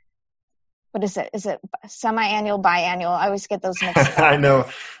 What is it? Is it semi-annual, biannual? I always get those mixed up. I know.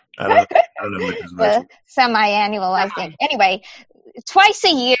 I don't know which is which. Semi-annual, I think. Anyway, twice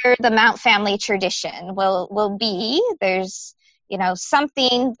a year, the Mount family tradition will be, there's,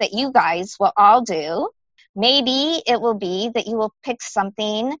 something that you guys will all do. Maybe it will be that you will pick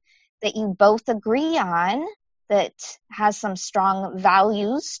something that you both agree on that has some strong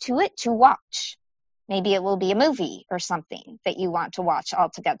values to it to watch. Maybe it will be a movie or something that you want to watch all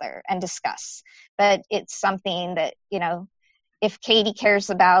together and discuss. But it's something that, if Katie cares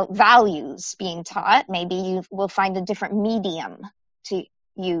about values being taught, maybe you will find a different medium to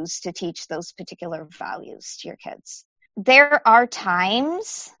use to teach those particular values to your kids. There are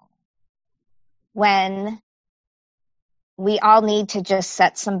times when we all need to just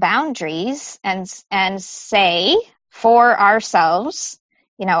set some boundaries and say for ourselves,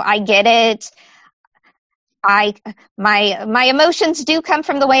 I get it. My emotions do come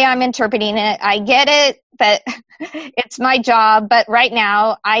from the way I'm interpreting it. I get it but it's my job. But right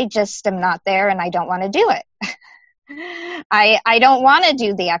now, I just am not there and I don't want to do it. I don't want to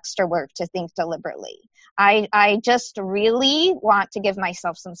do the extra work to think deliberately. I just really want to give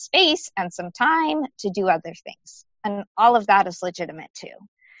myself some space and some time to do other things. And all of that is legitimate too.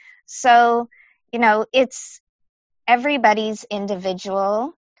 So, it's everybody's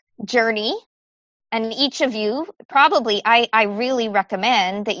individual journey. And each of you, probably, I really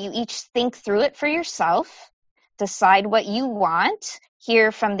recommend that you each think through it for yourself, decide what you want,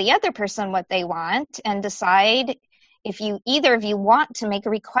 hear from the other person what they want, and decide if either of you want to make a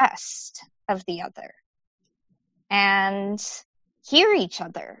request of the other. And hear each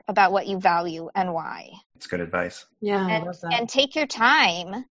other about what you value and why. It's good advice. Yeah, I love that. And take your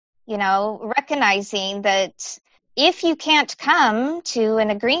time, recognizing that if you can't come to an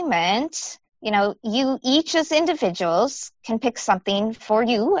agreement, you each as individuals can pick something for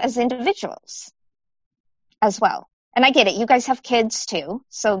you as individuals as well. And I get it. You guys have kids too.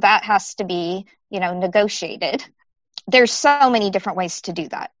 So that has to be, negotiated. There's so many different ways to do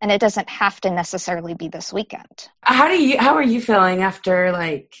that. And it doesn't have to necessarily be this weekend. How are you feeling after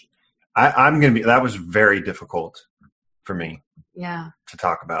that was very difficult for me. Yeah. To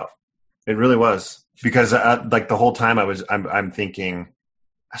talk about. It really was, because the whole time I'm thinking,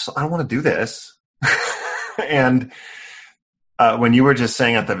 I don't want to do this. And when you were just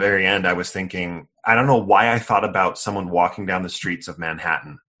saying at the very end, I was thinking, I don't know why I thought about someone walking down the streets of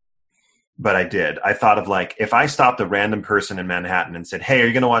Manhattan, but I did. I thought of if I stopped a random person in Manhattan and said, hey, are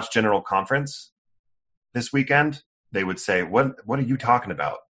you going to watch General Conference this weekend? They would say, what are you talking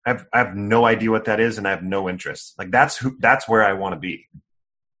about? I have no idea what that is, and I have no interest. That's where I want to be.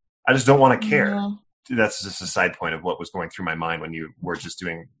 I just don't want to care. Mm-hmm. That's just a side point of what was going through my mind when you were just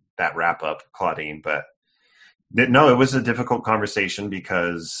doing that wrap up, Claudine. But no, it was a difficult conversation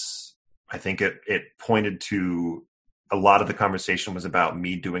because I think it pointed to a lot of the conversation was about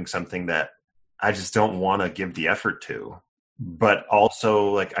me doing something that I just don't want to give the effort to. But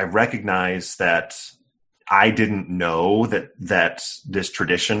also, I recognize that I didn't know that this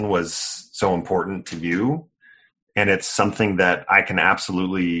tradition was so important to you. And it's something that I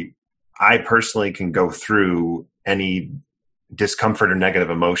personally can go through any discomfort or negative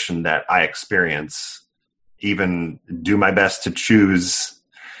emotion that I experience, even do my best to choose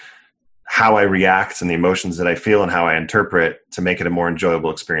how I react and the emotions that I feel and how I interpret to make it a more enjoyable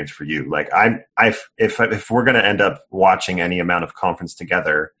experience for you. If we're going to end up watching any amount of conference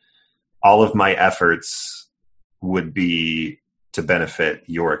together, all of my efforts would be to benefit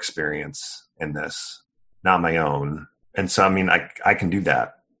your experience in this, not my own. And so, I can do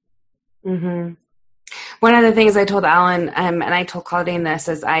that. Mm-hmm. One of the things I told Alan, and I told Claudine this,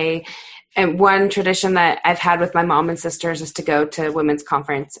 is and one tradition that I've had with my mom and sisters is to go to women's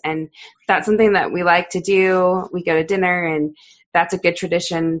conference. And that's something that we like to do. We go to dinner, and that's a good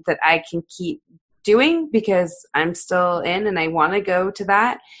tradition that I can keep doing because I'm still in and I want to go to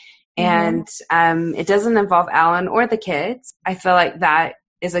that. Mm-hmm. And it doesn't involve Alan or the kids. I feel like that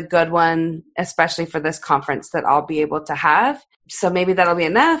is a good one, especially for this conference that I'll be able to have. So maybe that'll be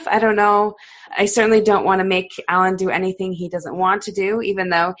enough. I don't know. I certainly don't want to make Alan do anything he doesn't want to do, even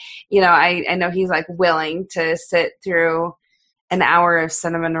though, I know he's willing to sit through an hour of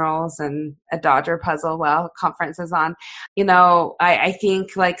cinnamon rolls and a Dodger puzzle while conference is on. I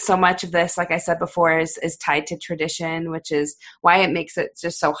think so much of this, like I said before, is tied to tradition, which is why it makes it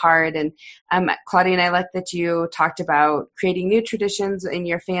just so hard. And Claudine, I like that you talked about creating new traditions in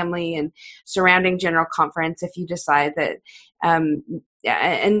your family and surrounding General Conference if you decide that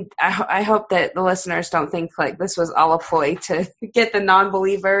and I hope that the listeners don't think this was all a ploy to get the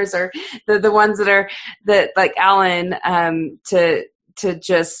non-believers or the ones that like Alan to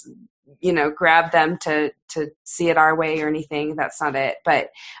just grab them to see it our way or anything. That's not it. But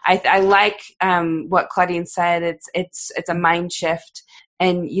I like what Claudine said. It's a mind shift.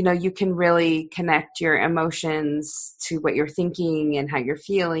 And, you can really connect your emotions to what you're thinking and how you're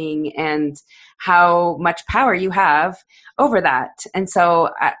feeling and how much power you have over that. And so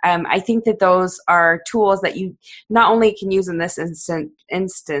I think that those are tools that you not only can use in this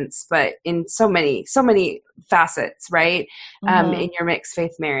instance, but in so many facets, right? Mm-hmm. In your mixed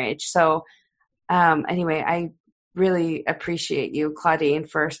faith marriage. So anyway, I really appreciate you, Claudine,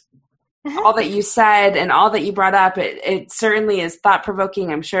 for all that you said and all that you brought up. It certainly is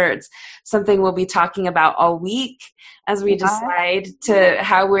thought-provoking. I'm sure it's something we'll be talking about all week as we decide to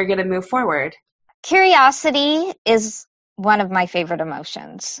how we're going to move forward. Curiosity is one of my favorite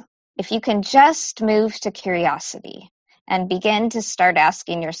emotions. If you can just move to curiosity and begin to start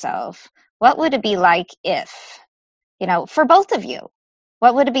asking yourself, what would it be like if, for both of you,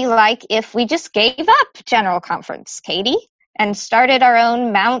 what would it be like if we just gave up General Conference, Katie, and started our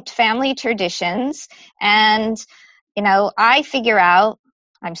own Mount family traditions? And, I figure out,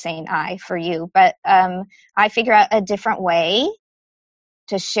 I'm saying I for you, but I figure out a different way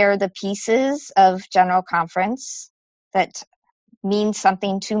to share the pieces of General Conference that mean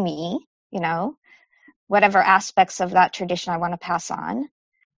something to me, whatever aspects of that tradition I want to pass on.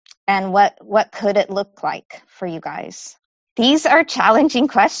 And what could it look like for you guys? These are challenging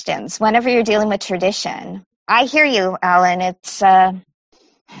questions whenever you're dealing with tradition. I hear you, Alan. It's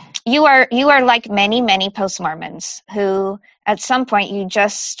you are like many post-Mormons who at some point you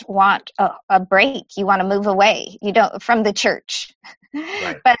just want a break. You want to move away. You don't from the church.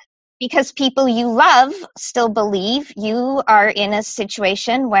 Right. But because people you love still believe, you are in a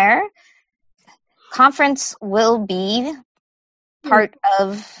situation where conference will be part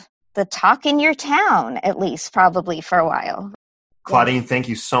of the talk in your town, at least probably for a while. Claudine, thank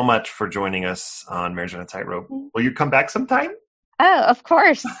you so much for joining us on Marriage on a Tightrope. Will you come back sometime? Oh, of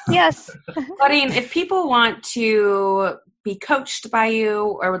course. Yes. Claudine, if people want to be coached by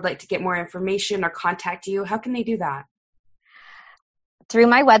you or would like to get more information or contact you, how can they do that? Through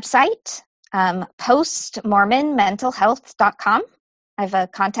my website, postmormonmentalhealth.com. I have a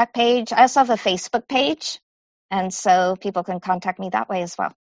contact page. I also have a Facebook page, and so people can contact me that way as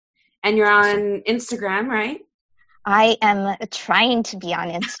well. And you're on Instagram, right? I am trying to be on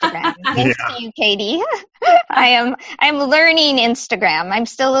Instagram. Thanks to you, Katie. I'm learning Instagram. I'm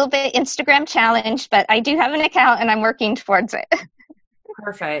still a little bit Instagram challenged, but I do have an account and I'm working towards it.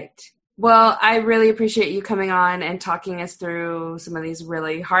 Perfect. Well, I really appreciate you coming on and talking us through some of these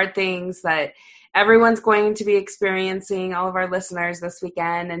really hard things that everyone's going to be experiencing, all of our listeners this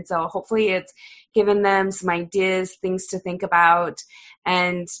weekend. And so hopefully it's given them some ideas, things to think about,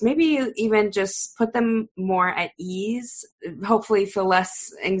 and maybe even just put them more at ease, hopefully feel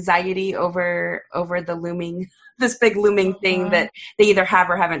less anxiety over this big looming thing that they either have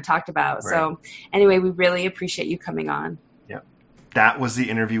or haven't talked about. Right. So anyway, we really appreciate you coming on. Yeah. That was the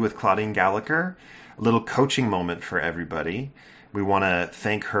interview with Claudine Gallagher, a little coaching moment for everybody. We want to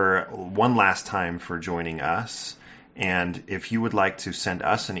thank her one last time for joining us. And if you would like to send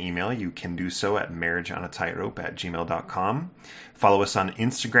us an email, you can do so at marriageonatightrope@gmail.com. Follow us on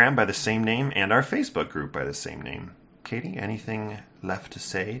Instagram by the same name and our Facebook group by the same name. Katie, anything left to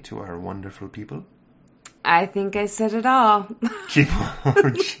say to our wonderful people? I think I said it all.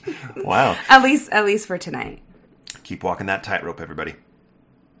 Wow. At least for tonight. Keep walking that tightrope, everybody.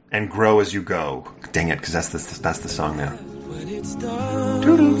 And grow as you go. Dang it, because that's the song now. When it's done,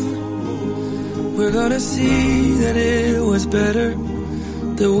 toodles. We're gonna see that it was better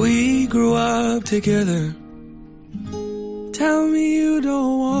that we grew up together. Tell me you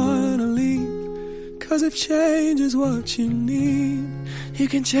don't wanna leave, 'cause if change is what you need, you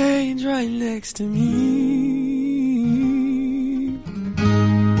can change right next to me.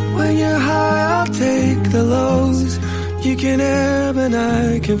 When you're high, I'll take the lows. You can ebb and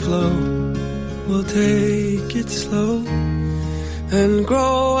I can flow. We'll take it slow and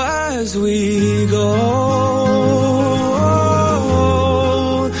grow as we go.